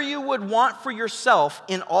whatever you would want for yourself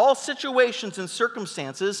in all situations and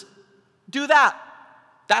circumstances, do that.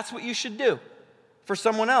 That's what you should do for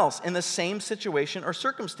someone else in the same situation or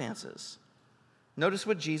circumstances. Notice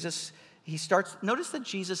what Jesus, notice that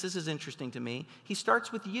Jesus, this is interesting to me, he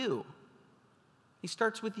starts with you. He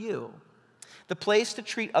starts with you. The place to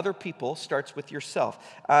treat other people starts with yourself.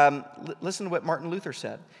 Listen to what Martin Luther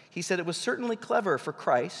said. He said, it was certainly clever for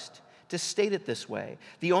Christ to state it this way.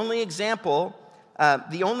 The only example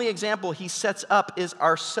he sets up is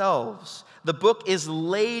ourselves. The book is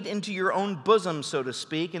laid into your own bosom, so to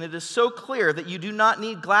speak, and it is so clear that you do not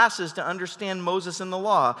need glasses to understand Moses and the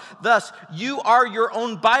law. Thus, you are your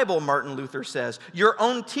own Bible, Martin Luther says, your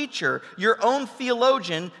own teacher, your own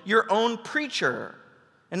theologian, your own preacher.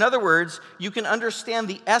 In other words, you can understand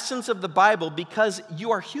the essence of the Bible because you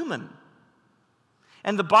are human.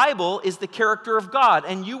 And the Bible is the character of God,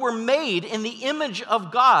 and you were made in the image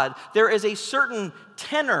of God. There is a certain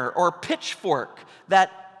tenor or pitchfork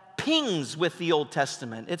that pings with the Old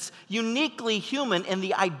Testament. It's uniquely human in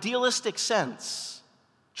the idealistic sense.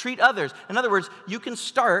 Treat others. In other words, you can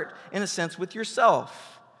start, in a sense, with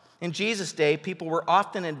yourself. In Jesus' day, people were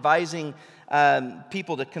often advising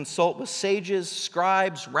people to consult with sages,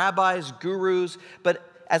 scribes, rabbis, gurus, but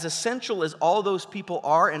as essential as all those people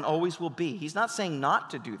are and always will be, he's not saying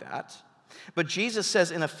not to do that. But Jesus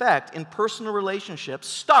says, in effect, in personal relationships,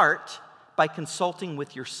 start by consulting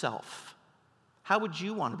with yourself. How would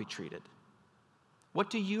you want to be treated? What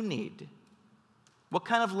do you need? What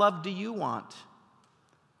kind of love do you want?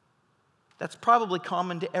 That's probably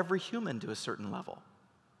common to every human to a certain level.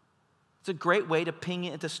 It's a great way to ping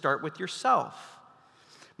it and to start with yourself.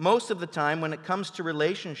 Most of the time, when it comes to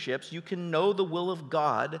relationships, you can know the will of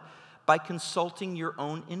God by consulting your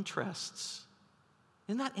own interests.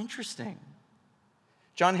 Isn't that interesting?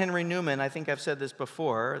 John Henry Newman, I think I've said this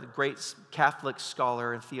before, the great Catholic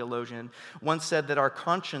scholar and theologian, once said that our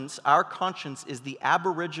conscience is the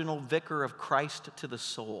aboriginal vicar of Christ to the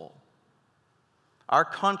soul. Our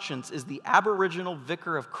conscience is the aboriginal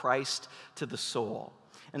vicar of Christ to the soul.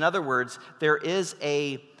 In other words, there is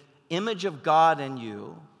an image of God in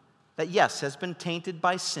you that, yes, has been tainted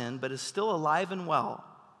by sin, but is still alive and well.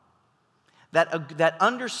 That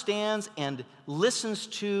understands and listens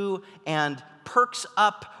to and perks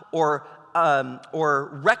up or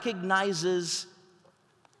recognizes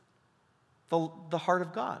the heart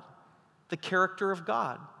of God, the character of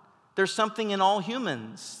God. There's something in all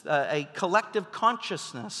humans, a collective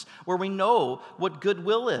consciousness where we know what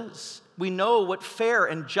goodwill is. We know what fair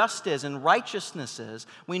and just is and righteousness is.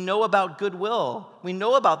 We know about goodwill. We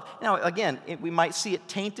know about, again, we might see it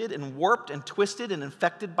tainted and warped and twisted and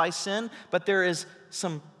infected by sin, but there is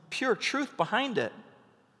some pure truth behind it.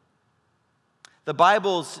 The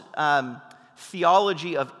Bible's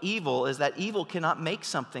theology of evil is that evil cannot make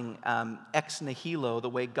something ex nihilo the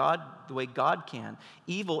way God can.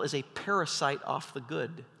 Evil is a parasite off the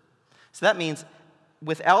good. So that means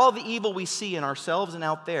with all the evil we see in ourselves and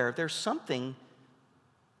out there, there's something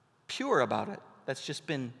pure about it that's just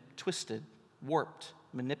been twisted, warped,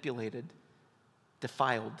 manipulated,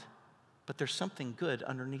 defiled. But there's something good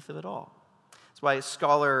underneath of it all. That's why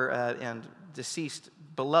scholar and deceased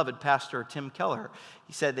beloved pastor Tim Keller,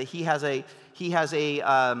 he said that he has an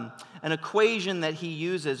equation that he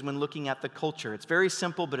uses when looking at the culture. It's very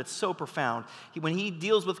simple, but it's so profound. When he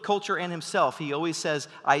deals with culture and himself, he always says,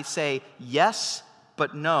 I say yes,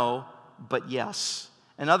 but no, but yes.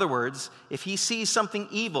 In other words, if he sees something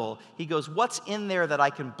evil, he goes, what's in there that I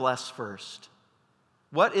can bless first?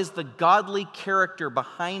 What is the godly character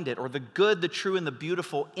behind it, or the good, the true, and the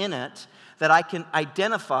beautiful in it that I can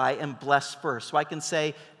identify and bless first? So I can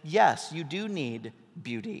say, yes, you do need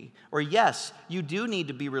beauty. Or yes, you do need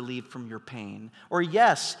to be relieved from your pain. Or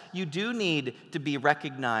yes, you do need to be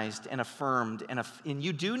recognized and affirmed, and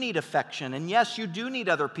you do need affection. And yes, you do need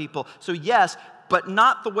other people. So yes, but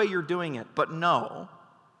not the way you're doing it, but no.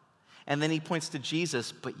 And then he points to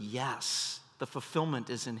Jesus, but yes, the fulfillment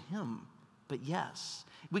is in him, but yes.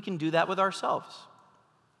 We can do that with ourselves.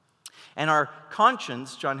 And our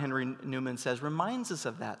conscience, John Henry Newman says, reminds us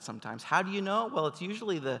of that sometimes. How do you know? Well, it's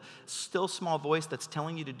usually the still small voice that's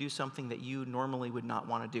telling you to do something that you normally would not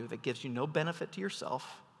want to do, that gives you no benefit to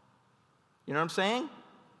yourself. You know what I'm saying?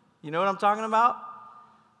 You know what I'm talking about?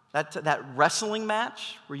 That wrestling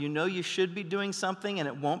match where you know you should be doing something and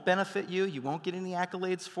it won't benefit you. You won't get any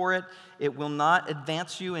accolades for it. It will not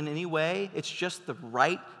advance you in any way. It's just the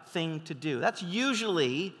right thing to do. That's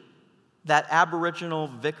usually that aboriginal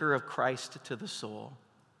vicar of Christ to the soul.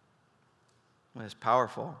 It's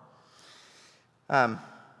powerful.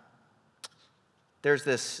 There's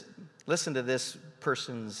this, listen to this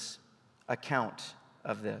person's account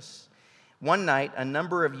of this. One night, a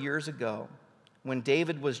number of years ago, when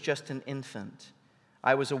David was just an infant,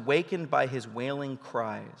 I was awakened by his wailing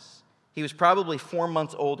cries. He was probably 4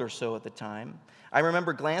 months old or so at the time. I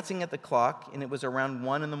remember glancing at the clock, and it was around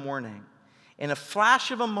 1 in the morning. In a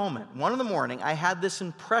flash of a moment, 1 in the morning, I had this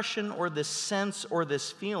impression or this sense or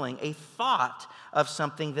this feeling, a thought of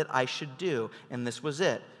something that I should do. And this was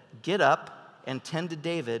it. Get up and tend to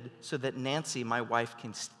David so that Nancy, my wife,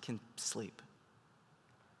 can sleep.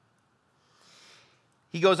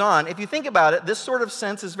 He goes on, if you think about it, this sort of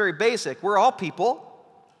sense is very basic. We're all people.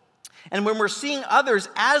 And when we're seeing others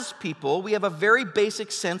as people, we have a very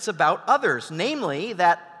basic sense about others, namely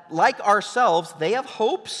that, like ourselves, they have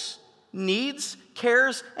hopes, needs,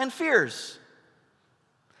 cares, and fears.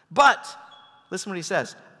 But, listen what he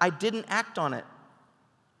says, I didn't act on it.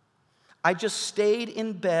 I just stayed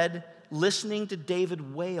in bed listening to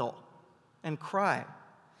David wail and cry.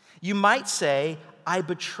 You might say, I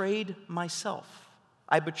betrayed myself.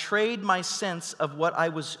 I betrayed my sense of what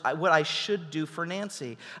I should do for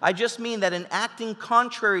Nancy. I just mean that in acting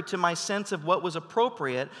contrary to my sense of what was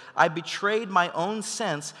appropriate, I betrayed my own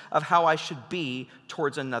sense of how I should be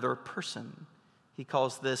towards another person. He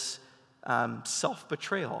calls this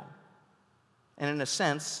self-betrayal. And in a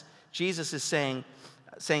sense, Jesus is saying,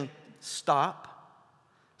 stop,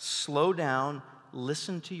 slow down,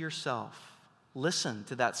 listen to yourself. Listen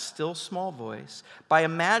to that still small voice by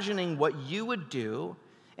imagining what you would do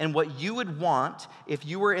and what you would want if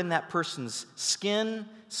you were in that person's skin,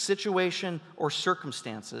 situation, or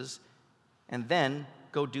circumstances, and then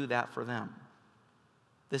go do that for them.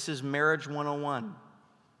 This is Marriage 101.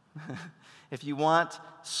 If you want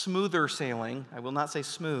smoother sailing, I will not say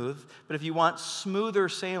smooth, but if you want smoother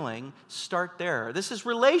sailing, start there. This is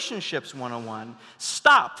Relationships 101.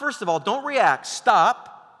 Stop. First of all, don't react. Stop.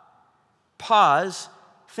 Pause,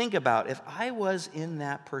 think about, if I was in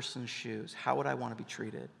that person's shoes, how would I want to be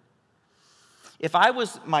treated? If I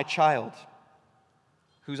was my child,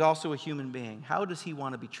 who's also a human being, how does he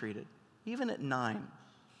want to be treated? Even at 9,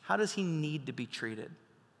 how does he need to be treated?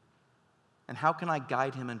 And how can I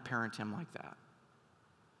guide him and parent him like that?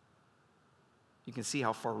 You can see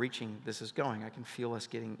how far-reaching this is going. I can feel us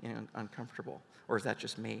getting uncomfortable. Or is that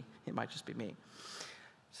just me? It might just be me.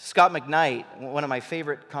 Scott McKnight, one of my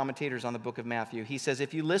favorite commentators on the book of Matthew, he says,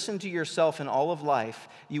 if you listen to yourself in all of life,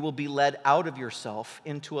 you will be led out of yourself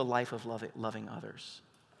into a life of loving others.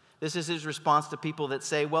 This is his response to people that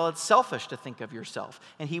say, well, it's selfish to think of yourself.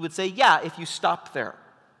 And he would say, yeah, if you stop there.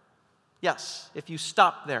 Yes, if you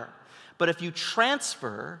stop there. But if you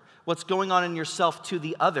transfer what's going on in yourself to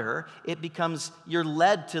the other, it becomes, you're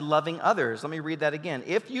led to loving others. Let me read that again.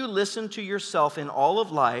 If you listen to yourself in all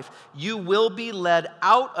of life, you will be led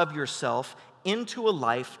out of yourself into a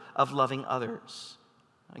life of loving others.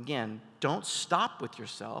 Again, don't stop with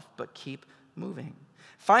yourself, but keep moving.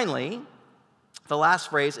 Finally, the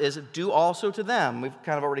last phrase is, do also to them. We've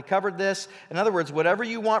kind of already covered this. In other words, whatever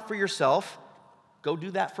you want for yourself, go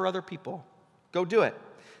do that for other people. Go do it.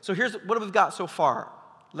 So here's what we've got so far.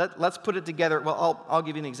 Let's put it together. Well, I'll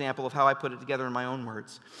give you an example of how I put it together in my own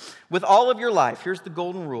words. With all of your life, here's the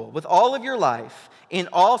golden rule. With all of your life, in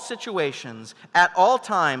all situations, at all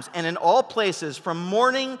times, and in all places, from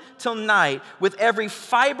morning till night, with every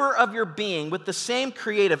fiber of your being, with the same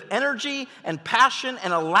creative energy and passion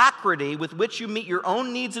and alacrity with which you meet your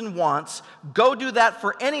own needs and wants, go do that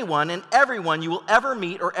for anyone and everyone you will ever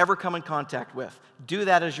meet or ever come in contact with. Do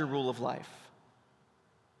that as your rule of life.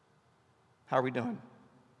 How are we doing?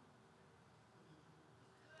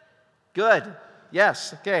 Good.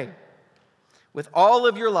 Yes. Okay. With all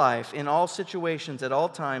of your life, in all situations, at all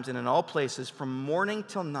times, and in all places, from morning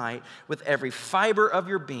till night, with every fiber of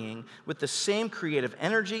your being, with the same creative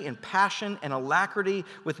energy and passion and alacrity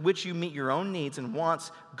with which you meet your own needs and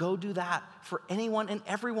wants, go do that for anyone and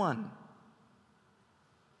everyone.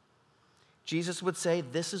 Jesus would say,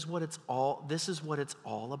 this is what it's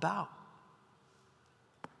all about.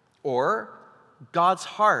 Or, God's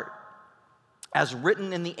heart, as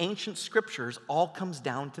written in the ancient scriptures, all comes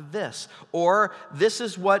down to this. Or, this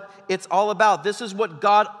is what it's all about. This is what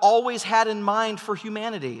God always had in mind for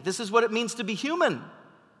humanity. This is what it means to be human.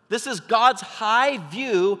 This is God's high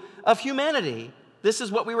view of humanity. This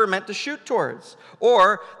is what we were meant to shoot towards.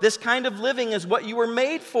 Or, this kind of living is what you were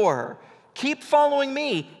made for. Keep following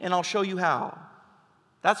me, and I'll show you how.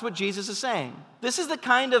 That's what Jesus is saying. This is the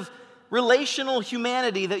kind of relational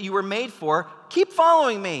humanity that you were made for. Keep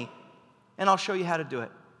following me, and I'll show you how to do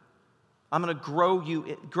it. I'm going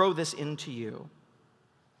to grow this into you.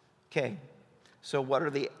 Okay, so what are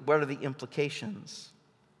the implications?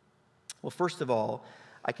 Well, first of all,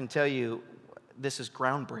 I can tell you this is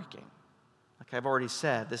groundbreaking. Like I've already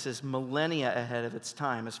said, this is millennia ahead of its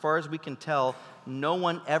time. As far as we can tell, no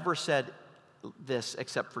one ever said this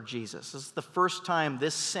except for Jesus. This is the first time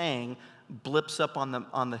this saying blips up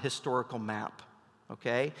on the historical map,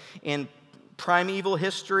 okay? In primeval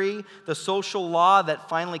history, the social law that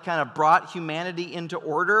finally kind of brought humanity into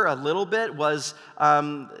order a little bit was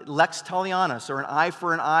lex talionis, or an eye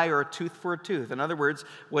for an eye or a tooth for a tooth. In other words,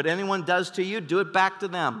 what anyone does to you, do it back to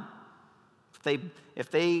them.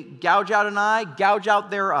 If they gouge out an eye, gouge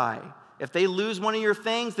out their eye. If they lose one of your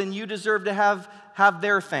things, then you deserve to have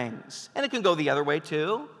their things. And it can go the other way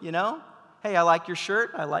too, you know? Hey, I like your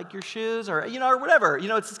shirt, I like your shoes, or, or whatever.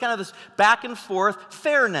 It's kind of this back and forth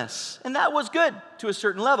fairness. And that was good to a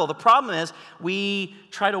certain level. The problem is we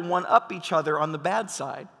try to one-up each other on the bad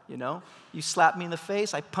side, You slap me in the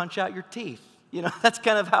face, I punch out your teeth. That's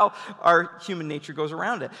kind of how our human nature goes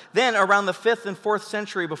around it. Then around the 5th and 4th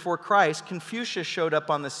century before Christ, Confucius showed up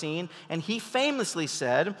on the scene, and he famously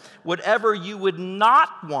said, whatever you would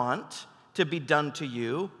not want to be done to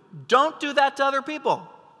you, don't do that to other people.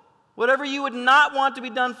 Whatever you would not want to be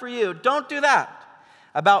done for you, don't do that.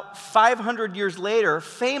 About 500 years later, a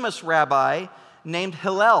famous rabbi named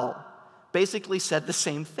Hillel basically said the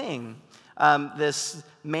same thing. This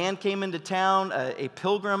man came into town, a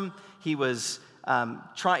pilgrim. He was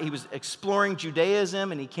exploring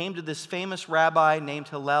Judaism, and he came to this famous rabbi named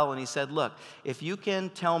Hillel, and he said, look, if you can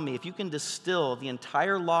distill the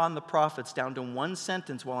entire law and the prophets down to one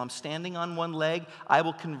sentence while I'm standing on one leg, I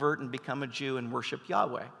will convert and become a Jew and worship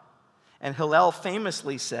Yahweh. And Hillel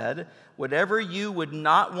famously said, whatever you would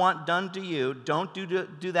not want done to you, don't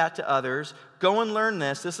do that to others. Go and learn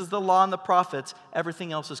this. This is the law and the prophets.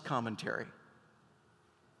 Everything else is commentary.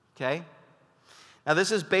 Okay? Now,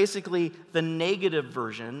 this is basically the negative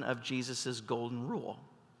version of Jesus' golden rule.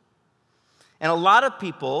 And a lot of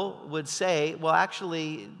people would say, well,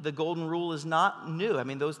 actually, the golden rule is not new. I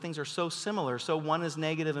mean, those things are so similar. So one is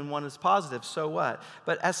negative and one is positive. So what?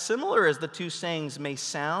 But as similar as the two sayings may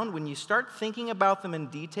sound, when you start thinking about them in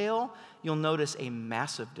detail, you'll notice a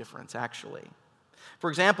massive difference, actually.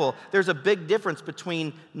 For example, there's a big difference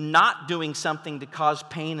between not doing something to cause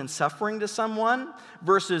pain and suffering to someone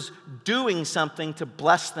versus doing something to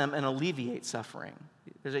bless them and alleviate suffering.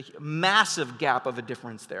 There's a massive gap of a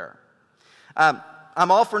difference there.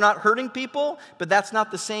 I'm all for not hurting people, but that's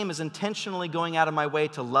not the same as intentionally going out of my way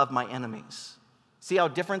to love my enemies. See how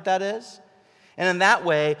different that is? And in that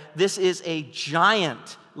way, this is a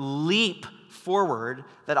giant leap forward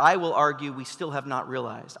that I will argue we still have not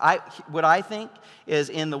realized. What I think is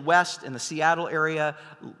in the West, in the Seattle area,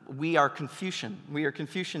 we are Confucian. We are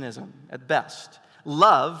Confucianism at best.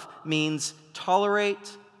 Love means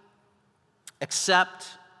tolerate, accept,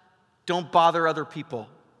 don't bother other people.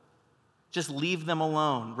 Just leave them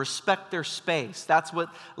alone. Respect their space. That's what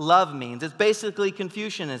love means. It's basically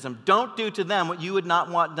Confucianism. Don't do to them what you would not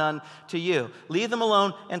want done to you. Leave them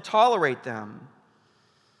alone and tolerate them.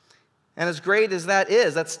 And as great as that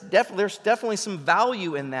is, there's definitely some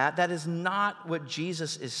value in that. That is not what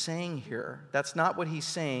Jesus is saying here. That's not what he's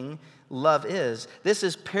saying love is. This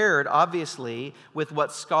is paired, obviously, with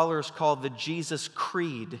what scholars call the Jesus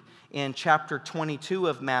Creed in chapter 22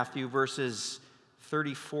 of Matthew, verses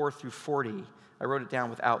 34 through 40. I wrote it down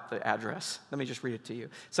without the address. Let me just read it to you.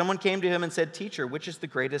 Someone came to him and said, "Teacher, which is the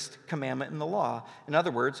greatest commandment in the law?" In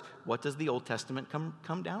other words, what does the Old Testament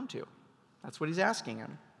come down to? That's what he's asking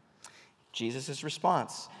him. Jesus'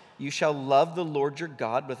 response, "You shall love the Lord your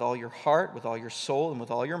God with all your heart, with all your soul, and with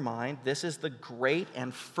all your mind. This is the great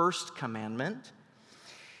and first commandment."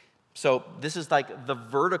 So this is like the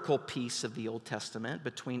vertical piece of the Old Testament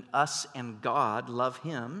between us and God. Love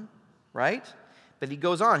him, right? But he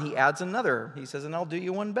goes on, he adds another. He says, "And I'll do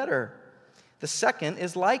you one better. The second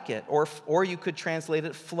is like it," or you could translate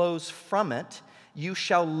it, flows from it. "You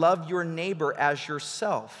shall love your neighbor as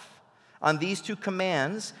yourself. On these two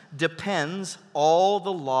commands depends all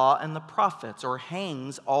the law and the prophets," or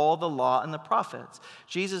hangs all the law and the prophets.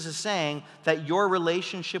 Jesus is saying that your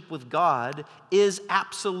relationship with God is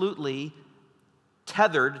absolutely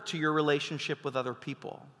tethered to your relationship with other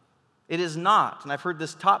people. It is not, and I've heard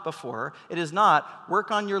this taught before, it is not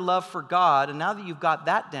work on your love for God, and now that you've got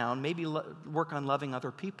that down, maybe work on loving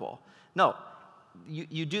other people. No,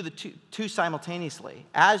 you do the two simultaneously.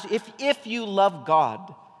 As if you love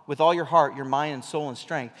God with all your heart, your mind, and soul, and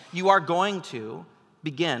strength, you are going to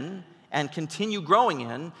begin and continue growing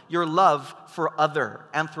in your love for other,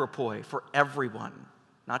 anthropoi, for everyone.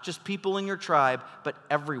 Not just people in your tribe, but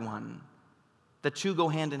everyone. The two go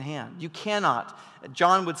hand in hand. You cannot,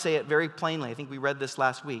 John would say it very plainly, I think we read this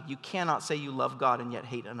last week, you cannot say you love God and yet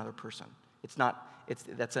hate another person. It's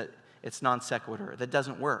non sequitur. That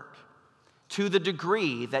doesn't work. To the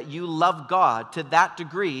degree that you love God, to that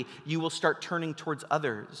degree, you will start turning towards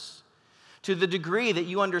others. To the degree that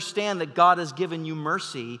you understand that God has given you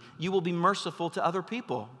mercy, you will be merciful to other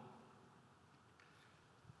people.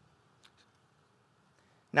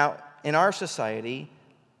 Now, in our society,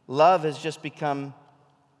 love has just become,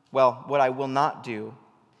 well, what I will not do.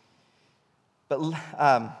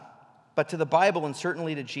 But to the Bible and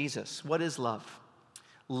certainly to Jesus, what is love?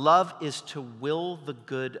 Love is to will the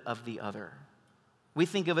good of the other. We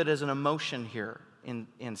think of it as an emotion here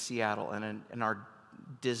in Seattle and in our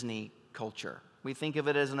Disney culture. We think of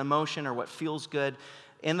it as an emotion or what feels good.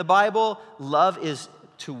 In the Bible, love is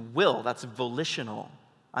to will. That's volitional.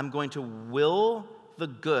 I'm going to will the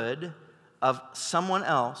good of someone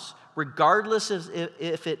else, regardless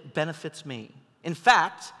if it benefits me. In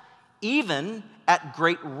fact, even at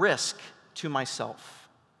great risk to myself.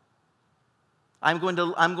 I'm going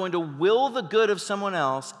to will the good of someone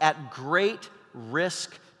else at great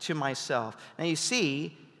risk to myself. Now you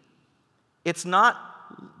see, it's not,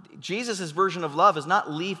 Jesus' version of love is not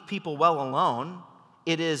leave people well alone.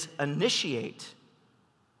 It is initiate.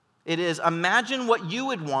 It is imagine what you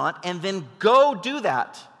would want and then go do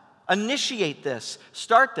that. Initiate this.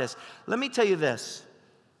 Start this. Let me tell you this.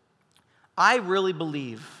 I really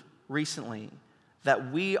believe recently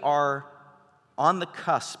that we are on the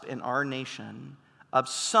cusp in our nation of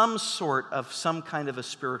some kind of a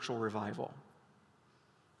spiritual revival.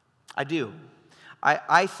 I do.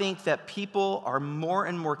 I think that people are more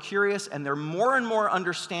and more curious and they're more and more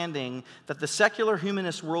understanding that the secular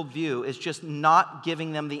humanist worldview is just not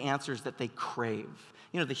giving them the answers that they crave.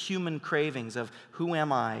 You know, the human cravings of who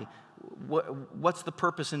am I? What's the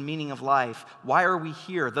purpose and meaning of life? Why are we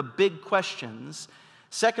here? The big questions.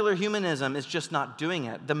 Secular humanism is just not doing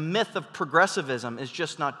it. The myth of progressivism is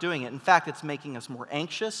just not doing it. In fact, it's making us more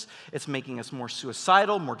anxious. It's making us more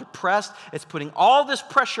suicidal, more depressed. It's putting all this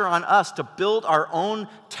pressure on us to build our own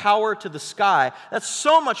tower to the sky. That's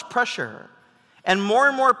so much pressure. And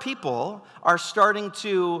more people are starting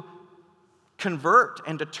to convert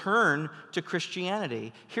and to turn to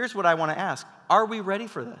Christianity. Here's what I want to ask. Are we ready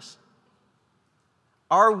for this?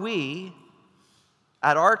 Are we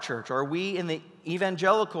at our church, are we in the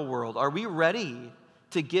evangelical world, are we ready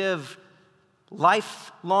to give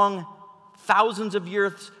lifelong, thousands of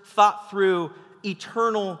years thought through,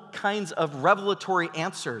 eternal kinds of revelatory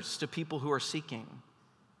answers to people who are seeking?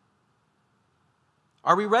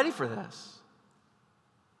 Are we ready for this?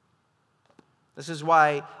 This is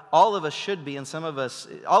why all of us should be, and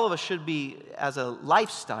all of us should be as a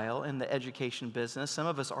lifestyle in the education business. Some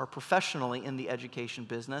of us are professionally in the education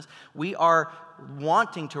business. We are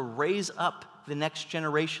wanting to raise up the next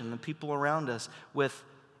generation, the people around us, with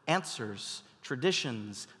answers,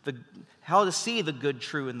 traditions, how to see the good,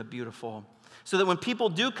 true, and the beautiful. So that when people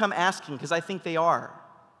do come asking, because I think they are,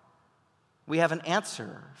 we have an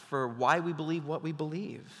answer for why we believe what we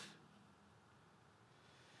believe.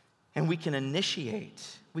 And we can initiate.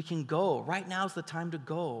 We can go. Right now is the time to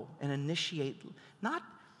go and initiate, not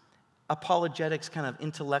apologetics kind of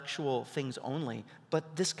intellectual things only,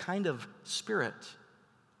 but this kind of spirit.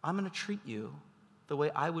 I'm going to treat you the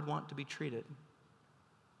way I would want to be treated.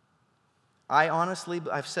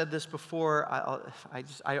 I've said this before,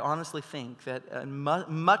 I honestly think that in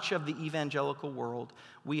much of the evangelical world,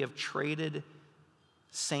 we have traded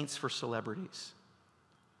saints for celebrities.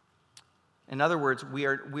 In other words, we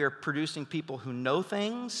are producing people who know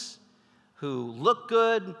things, who look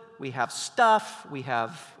good, we have stuff, we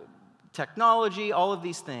have technology, all of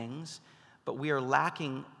these things, but we are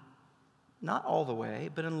lacking, not all the way,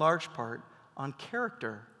 but in large part, on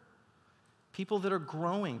character. People that are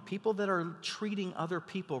growing, people that are treating other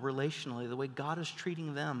people relationally the way God is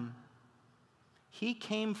treating them. He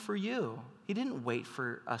came for you. He didn't wait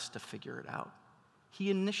for us to figure it out.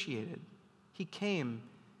 He initiated. He came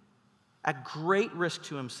at great risk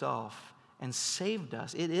to himself and saved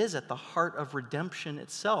us. It is at the heart of redemption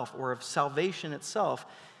itself, or of salvation itself,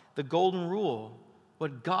 the golden rule.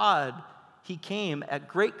 What God, he came at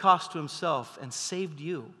great cost to himself and saved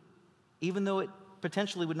you, even though it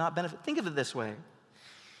potentially would not benefit. Think of it this way.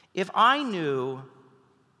 If I knew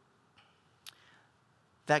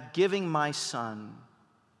that giving my son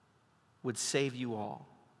would save you all,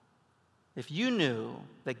 if you knew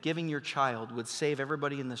that giving your child would save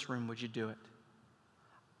everybody in this room, would you do it?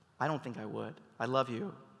 I don't think I would. I love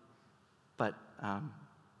you, but I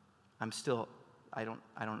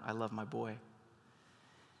love my boy.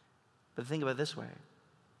 But think about it this way.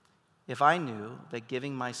 If I knew that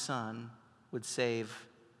giving my son would save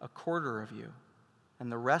a quarter of you, and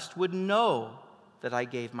the rest would know that I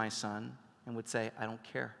gave my son and would say, I don't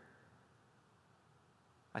care.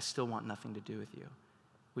 I still want nothing to do with you.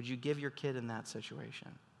 Would you give your kid in that situation?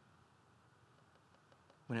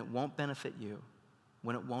 when it won't benefit you,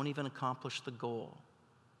 when it won't even accomplish the goal,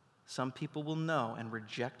 some people will know and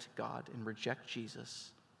reject God and reject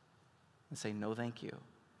Jesus and say, no, thank you.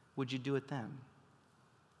 Would you do it then?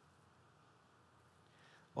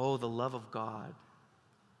 Oh, the love of God.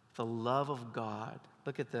 The love of God.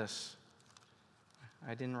 Look at this.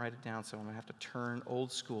 I didn't write it down, so I'm going to have to turn old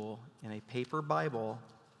school in a paper Bible.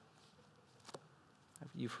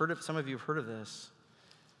 You've heard of, some of you have heard of this.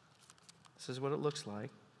 This is what it looks like.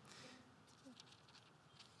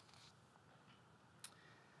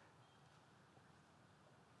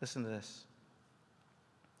 Listen to this.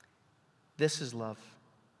 This is love.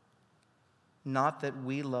 Not that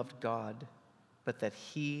we loved God, but that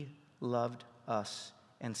He loved us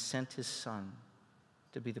and sent His Son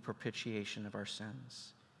to be the propitiation of our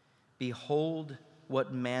sins. Behold,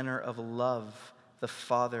 what manner of love the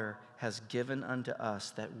Father has given unto us,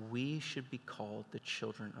 that we should be called the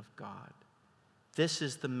children of God. This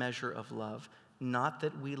is the measure of love. Not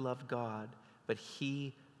that we loved God, but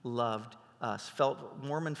He loved us. Felt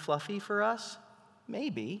warm and fluffy for us?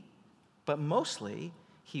 Maybe. But mostly,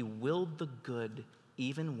 He willed the good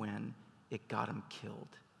even when it got Him killed.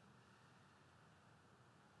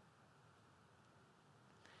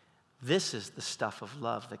 This is the stuff of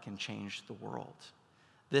love that can change the world.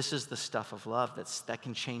 This is the stuff of love that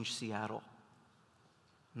can change Seattle.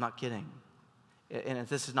 I'm not kidding. And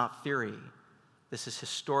this is not theory. This is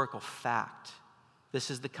historical fact. This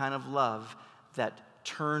is the kind of love that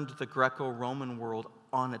turned the Greco-Roman world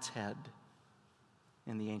on its head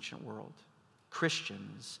in the ancient world.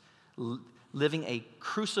 Christians living a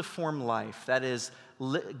cruciform life, that is,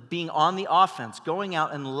 being on the offense, going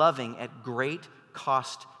out and loving at great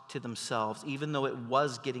cost to themselves, even though it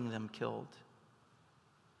was getting them killed.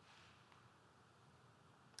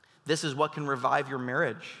 This is what can revive your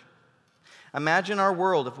marriage. Imagine our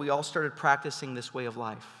world if we all started practicing this way of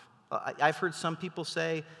life. I've heard some people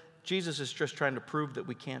say, Jesus is just trying to prove that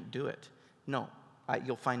we can't do it. No,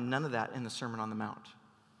 you'll find none of that in the Sermon on the Mount.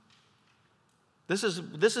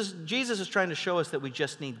 Jesus is trying to show us that we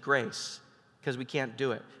just need grace because we can't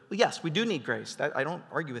do it. Well, yes, we do need grace. I don't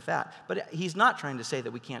argue with that. But He's not trying to say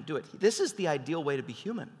that we can't do it. This is the ideal way to be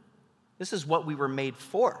human. This is what we were made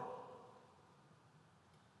for.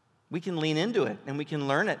 We can lean into it, and we can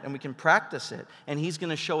learn it, and we can practice it. And He's going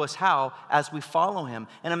to show us how as we follow Him.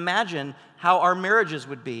 And imagine how our marriages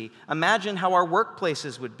would be. Imagine how our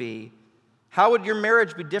workplaces would be. How would your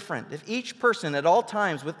marriage be different if each person at all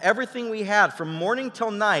times, with everything we had from morning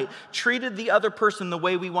till night, treated the other person the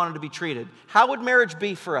way we wanted to be treated? How would marriage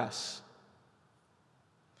be for us?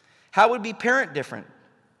 How would be parent different?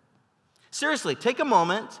 Seriously, take a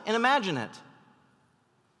moment and imagine it.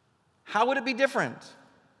 How would it be different?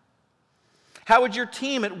 How would your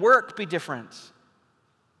team at work be different?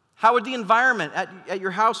 How would the environment at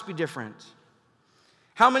your house be different?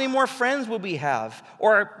 How many more friends would we have?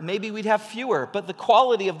 Or maybe we'd have fewer, but the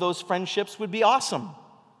quality of those friendships would be awesome,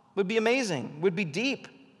 would be amazing, would be deep.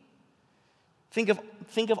 Think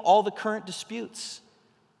of all the current disputes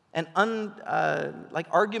and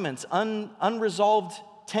arguments, unresolved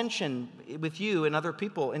tension with you and other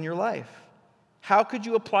people in your life. How could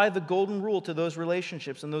you apply the golden rule to those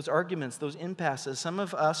relationships and those arguments, those impasses? Some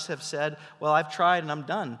of us have said, well, I've tried and I'm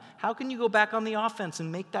done. How can you go back on the offense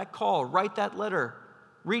and make that call, write that letter,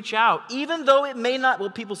 reach out, even though it may not, well,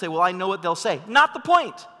 people say, well, I know what they'll say. Not the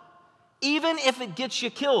point. Even if it gets you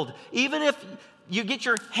killed, even if you get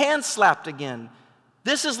your hand slapped again,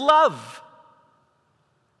 this is love.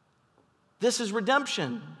 This is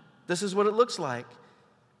redemption. This is what it looks like.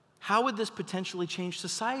 How would this potentially change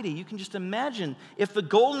society? You can just imagine if the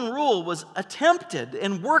golden rule was attempted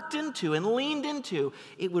and worked into and leaned into,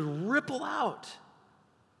 it would ripple out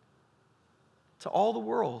to all the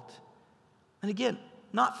world. And again,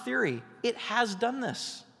 not theory. It has done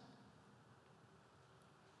this.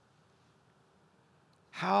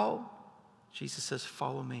 How? Jesus says,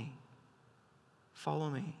 follow me.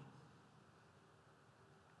 Follow me.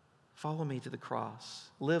 Follow me to the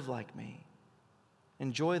cross. Live like me.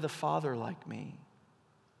 Enjoy the Father like me.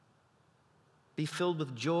 Be filled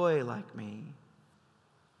with joy like me.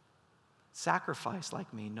 Sacrifice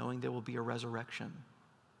like me, knowing there will be a resurrection.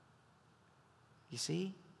 You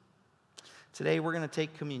see? Today we're going to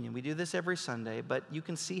take communion. We do this every Sunday, but you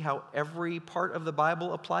can see how every part of the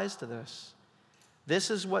Bible applies to this. This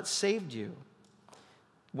is what saved you.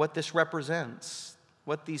 What this represents,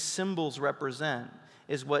 what these symbols represent,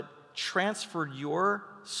 is what transferred your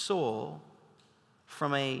soul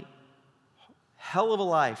from a hell of a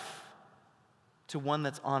life to one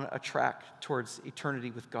that's on a track towards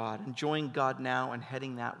eternity with God, enjoying God now and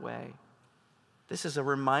heading that way. This is a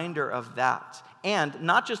reminder of that. And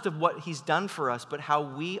not just of what he's done for us, but how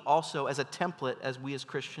we also, as a template, as we as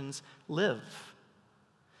Christians live.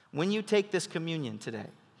 When you take this communion today,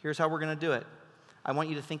 here's how we're going to do it. I want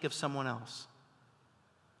you to think of someone else.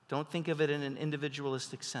 Don't think of it in an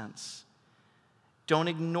individualistic sense. Don't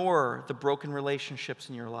ignore the broken relationships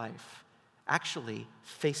in your life. Actually,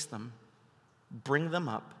 face them, bring them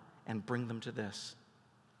up, and bring them to this.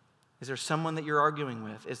 Is there someone that you're arguing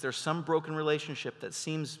with? Is there some broken relationship that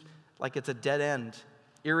seems like it's a dead end,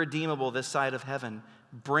 irredeemable this side of heaven?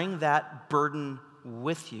 Bring that burden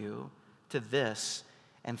with you to this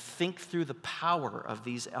and think through the power of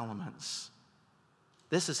these elements.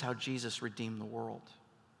 This is how Jesus redeemed the world.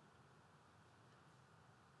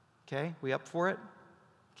 Okay, we up for it?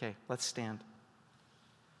 Okay, let's stand.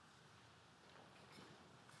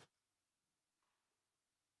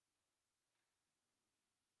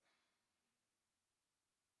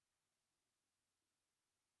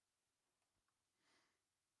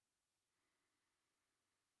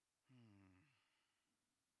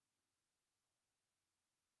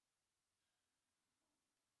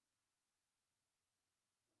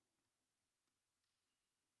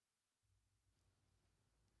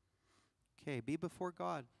 Okay, be before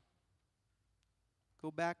God. Go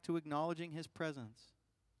back to acknowledging his presence.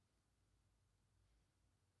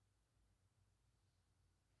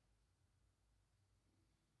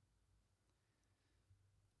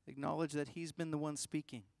 Acknowledge that he's been the one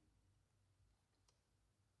speaking.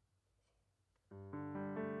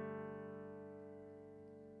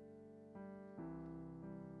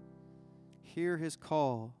 Hear his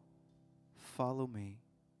call, follow me.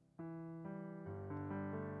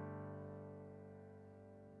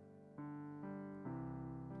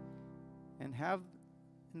 And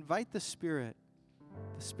invite the Spirit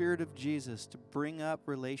of Jesus, to bring up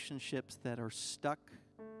relationships that are stuck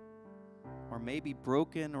or maybe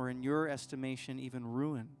broken or, in your estimation, even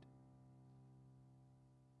ruined.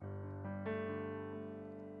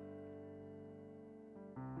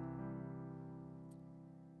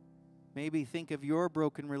 Maybe think of your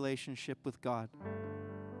broken relationship with God,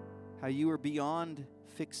 how you are beyond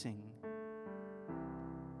fixing,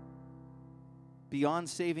 beyond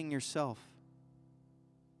saving yourself.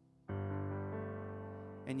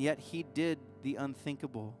 And yet he did the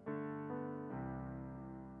unthinkable.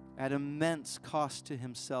 At immense cost to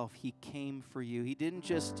himself, he came for you. He didn't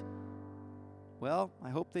just, well, I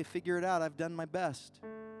hope they figure it out. I've done my best.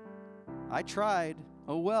 I tried.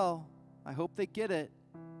 Oh, well, I hope they get it.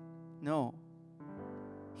 No.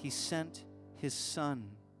 He sent his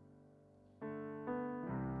Son.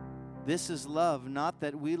 This is love, not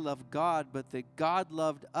that we love God, but that God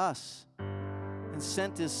loved us and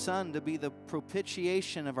sent his Son to be the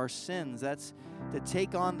propitiation of our sins. That's to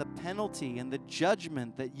take on the penalty and the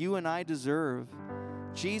judgment that you and I deserve.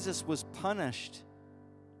 Jesus was punished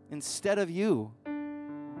instead of you,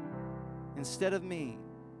 instead of me.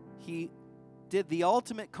 He did the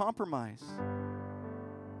ultimate compromise.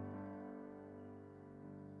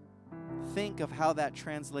 Think of how that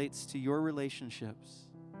translates to your relationships,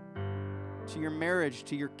 to your marriage,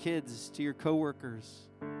 to your kids, to your coworkers,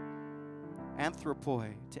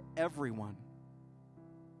 anthropoi, to everyone.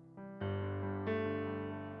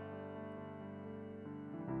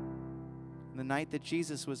 The night that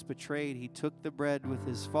Jesus was betrayed, he took the bread with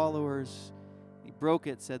his followers, he broke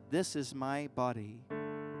it, said, "This is my body,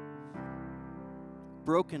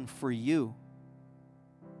 broken for you.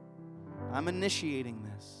 I'm initiating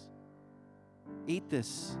this. Eat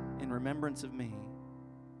this in remembrance of me."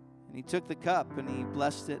 And he took the cup and he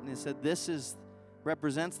blessed it and he said, "This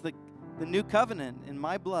represents the new covenant in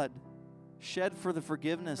my blood, shed for the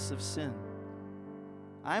forgiveness of sin.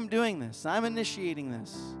 I'm doing this. I'm initiating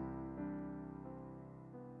this.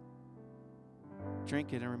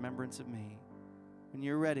 Drink it in remembrance of me." When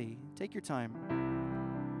you're ready, take your time.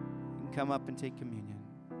 You can come up and take communion.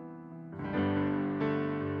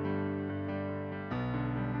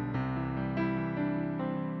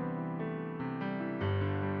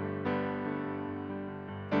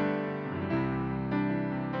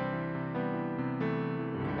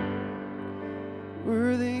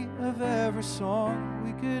 Worthy of every song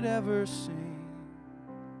we could ever sing,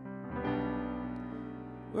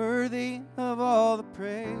 worthy of all the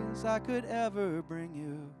praise I could ever bring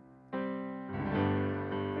you,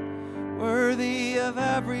 worthy of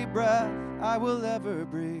every breath I will ever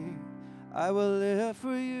breathe. I will live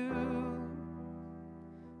for you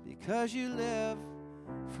because you live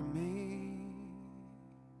for me.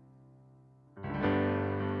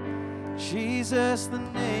 Jesus, the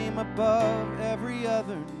name above every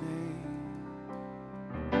other name.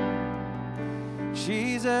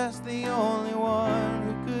 Jesus, the only one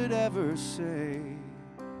who could ever save.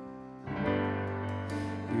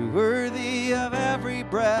 You're worthy of every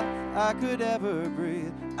breath I could ever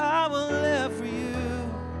breathe. I will live for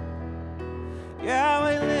you. Yeah, I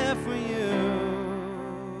will live for you.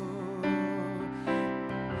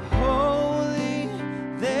 Holy,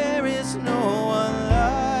 there is no one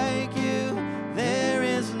like you. There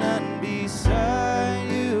is none beside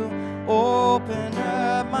you. Open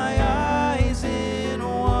up my eyes in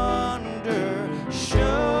wonder.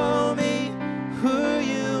 Show me who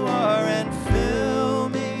you are and fill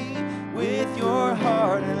me with your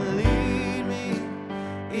heart and lead me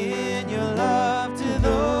in your love to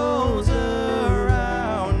those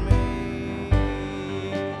around me.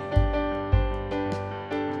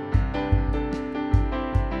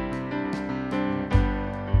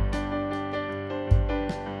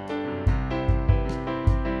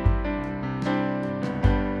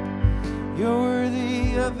 You're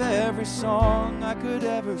worthy of every song I could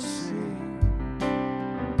ever sing.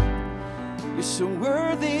 You're so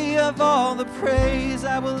worthy of all the praise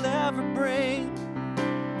I will ever bring.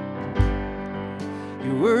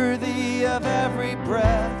 You're worthy of every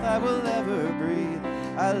breath I will ever breathe.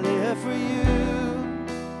 I live for you.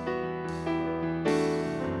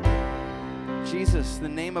 Jesus, the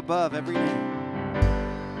name above every name.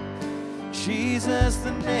 Jesus,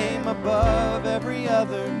 the name above every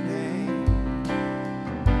other name.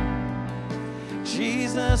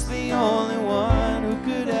 Jesus, the only one who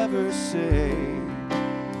could ever save.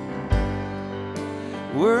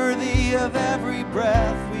 Worthy of every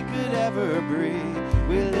breath we could ever breathe.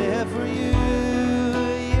 We live for you.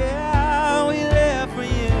 Yeah, we live for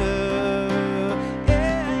you.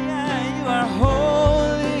 Yeah, yeah, you are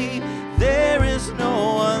holy. There is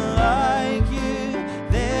no one like you.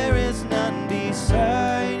 There is none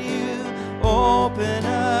beside you. Open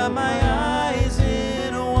up my eyes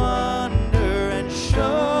in wonder and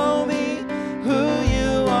show me who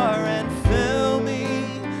you are and fill me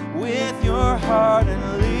with your heart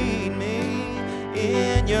and lead me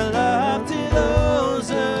in your love to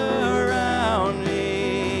those around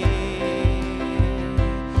me.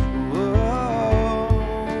 Whoa,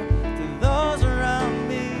 to those around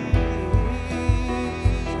me.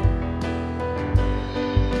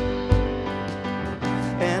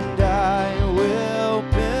 And I will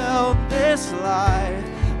build this life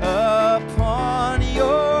upon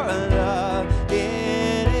your love.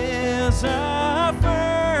 It is a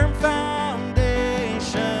firm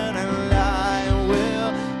foundation, and I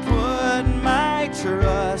will put my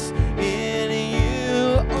trust in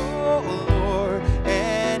you, oh Lord,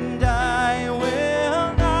 and I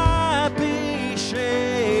will not be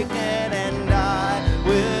shaken, and I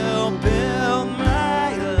will build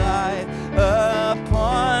my life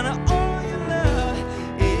upon all your love.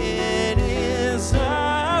 It is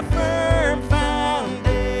a firm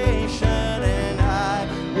foundation, and I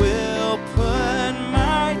will put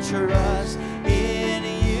my trust in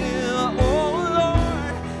you, oh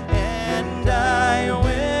Lord, and I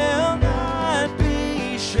will not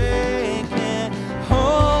be shaken.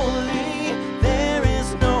 Holy, there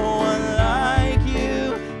is no one like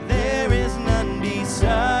you. There is none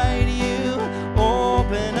beside you.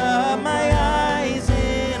 Open up my eyes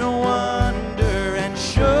in wonder and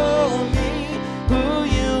show me who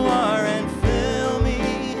you are and fill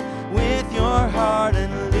me with your heart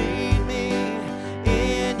and lead me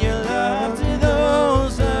in your love to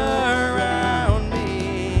those around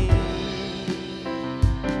me.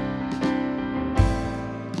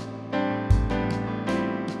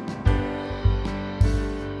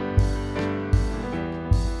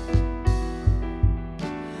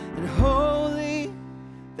 And holy,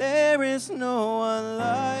 there is no one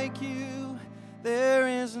like you. There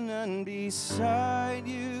is none beside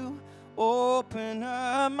you. Open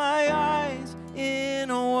up my eyes in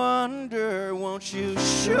wonder. Won't you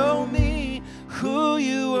show me who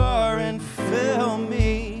you are and fill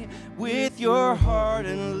me with your heart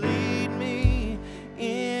and lead me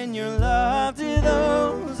in your love to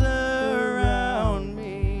those around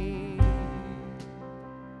me.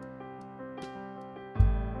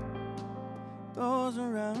 Those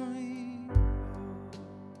around me.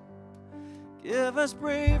 Give us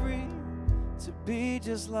bravery to be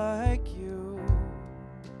just like you,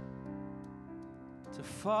 to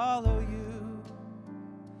follow you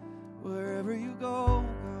wherever you go,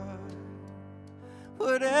 God.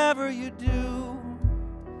 Whatever you do,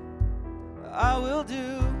 I will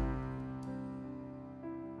do.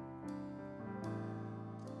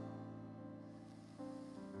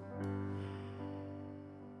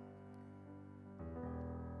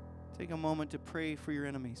 Take a moment to pray for your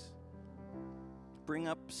enemies. bring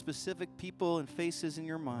up specific people and faces in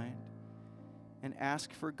your mind and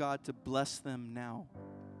ask for God to bless them now,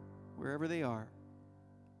 wherever they are.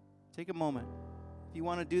 Take a moment. If you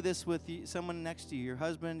want to do this with someone next to you, your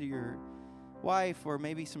husband or your wife, or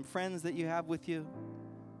maybe some friends that you have with you,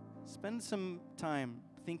 spend some time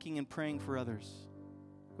thinking and praying for others.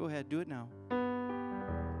 Go ahead, do it now.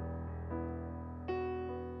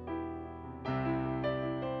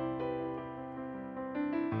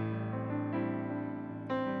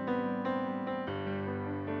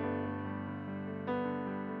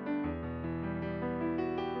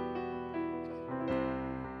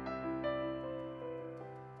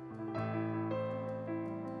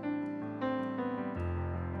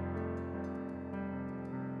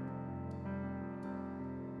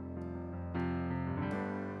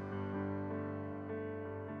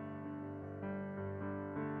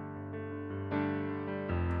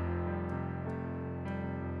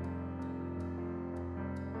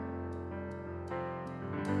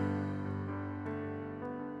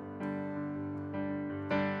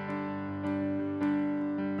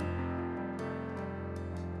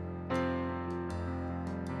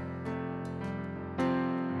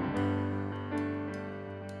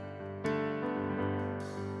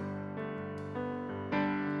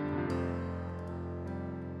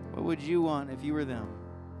 What would you want if you were them?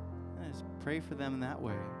 Just pray for them that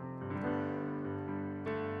way.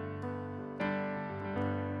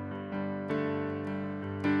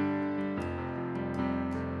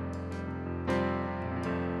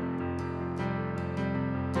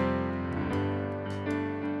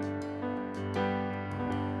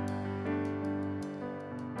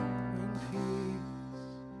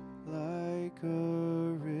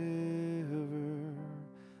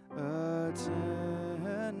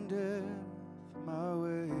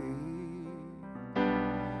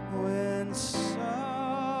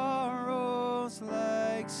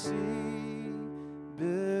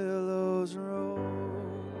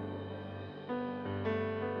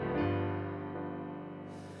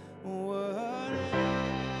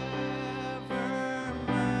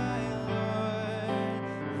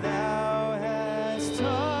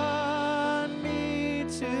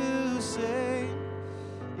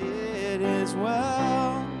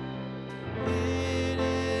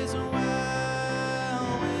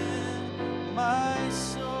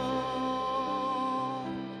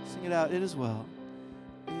 It is well.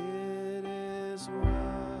 It is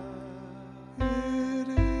well. It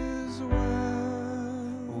is well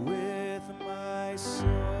with my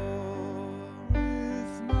soul.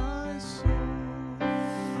 With my soul.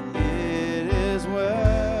 It is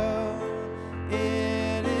well.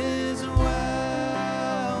 It is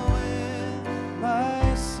well with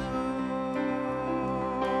my soul.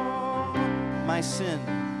 My sin.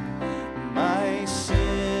 My sin.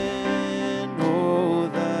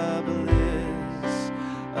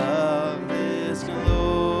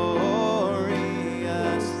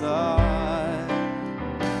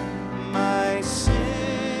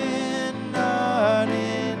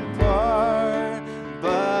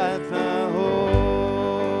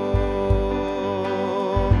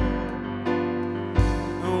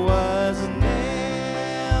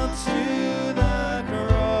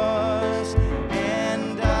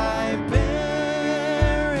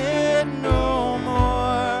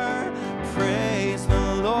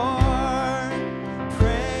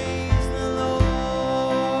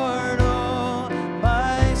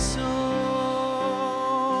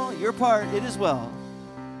 Part, it is well.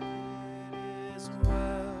 It is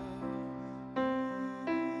well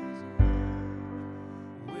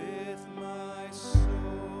with my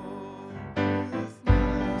soul. With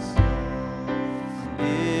my soul.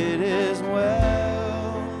 It is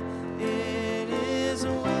well. It is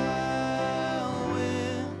well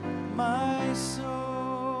with my soul.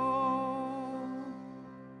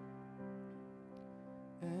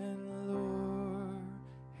 And Lord,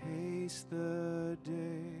 haste the day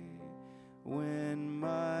when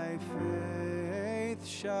my faith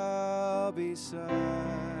shall be sight,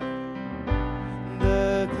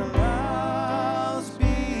 the clouds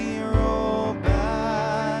be rolled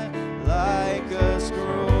back like a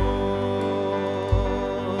scroll,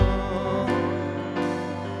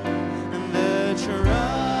 and the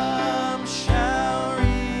trump shall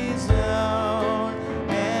resound,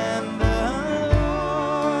 and the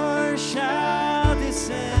Lord shall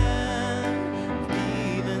descend.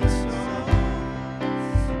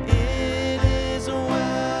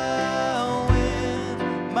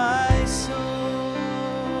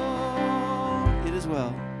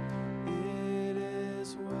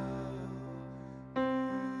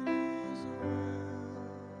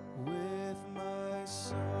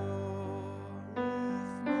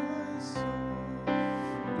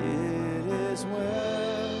 is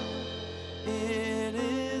well. It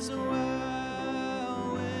is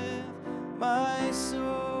well with my soul.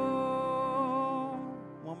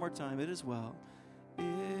 One more time. It is well.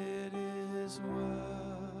 It is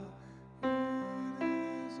well. It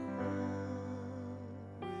is well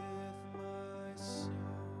with my soul.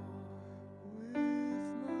 With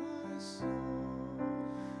my soul.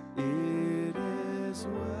 It is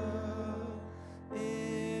well.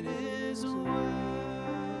 It is well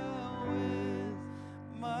with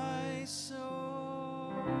my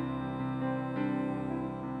soul.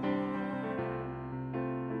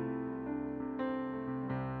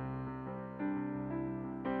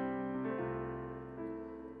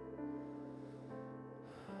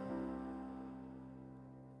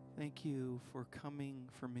 Thank you for coming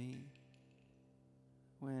for me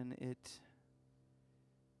when it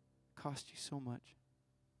cost you so much.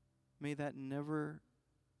 May that never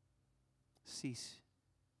cease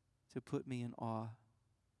to put me in awe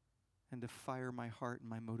and to fire my heart and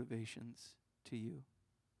my motivations to you.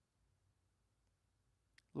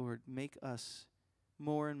 Lord, make us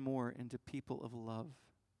more and more into people of love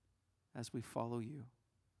as we follow you.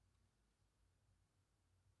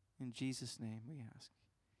 In Jesus' name we ask.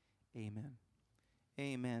 Amen.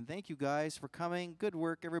 Amen. Thank you guys for coming. Good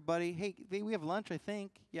work, everybody. Hey, we have lunch, I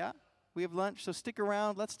think. Yeah? We have lunch, so stick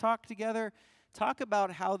around. Let's talk together. Talk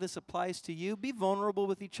about how this applies to you. Be vulnerable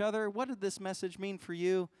with each other. What did this message mean for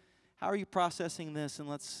you? How are you processing this? And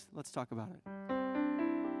let's talk about it.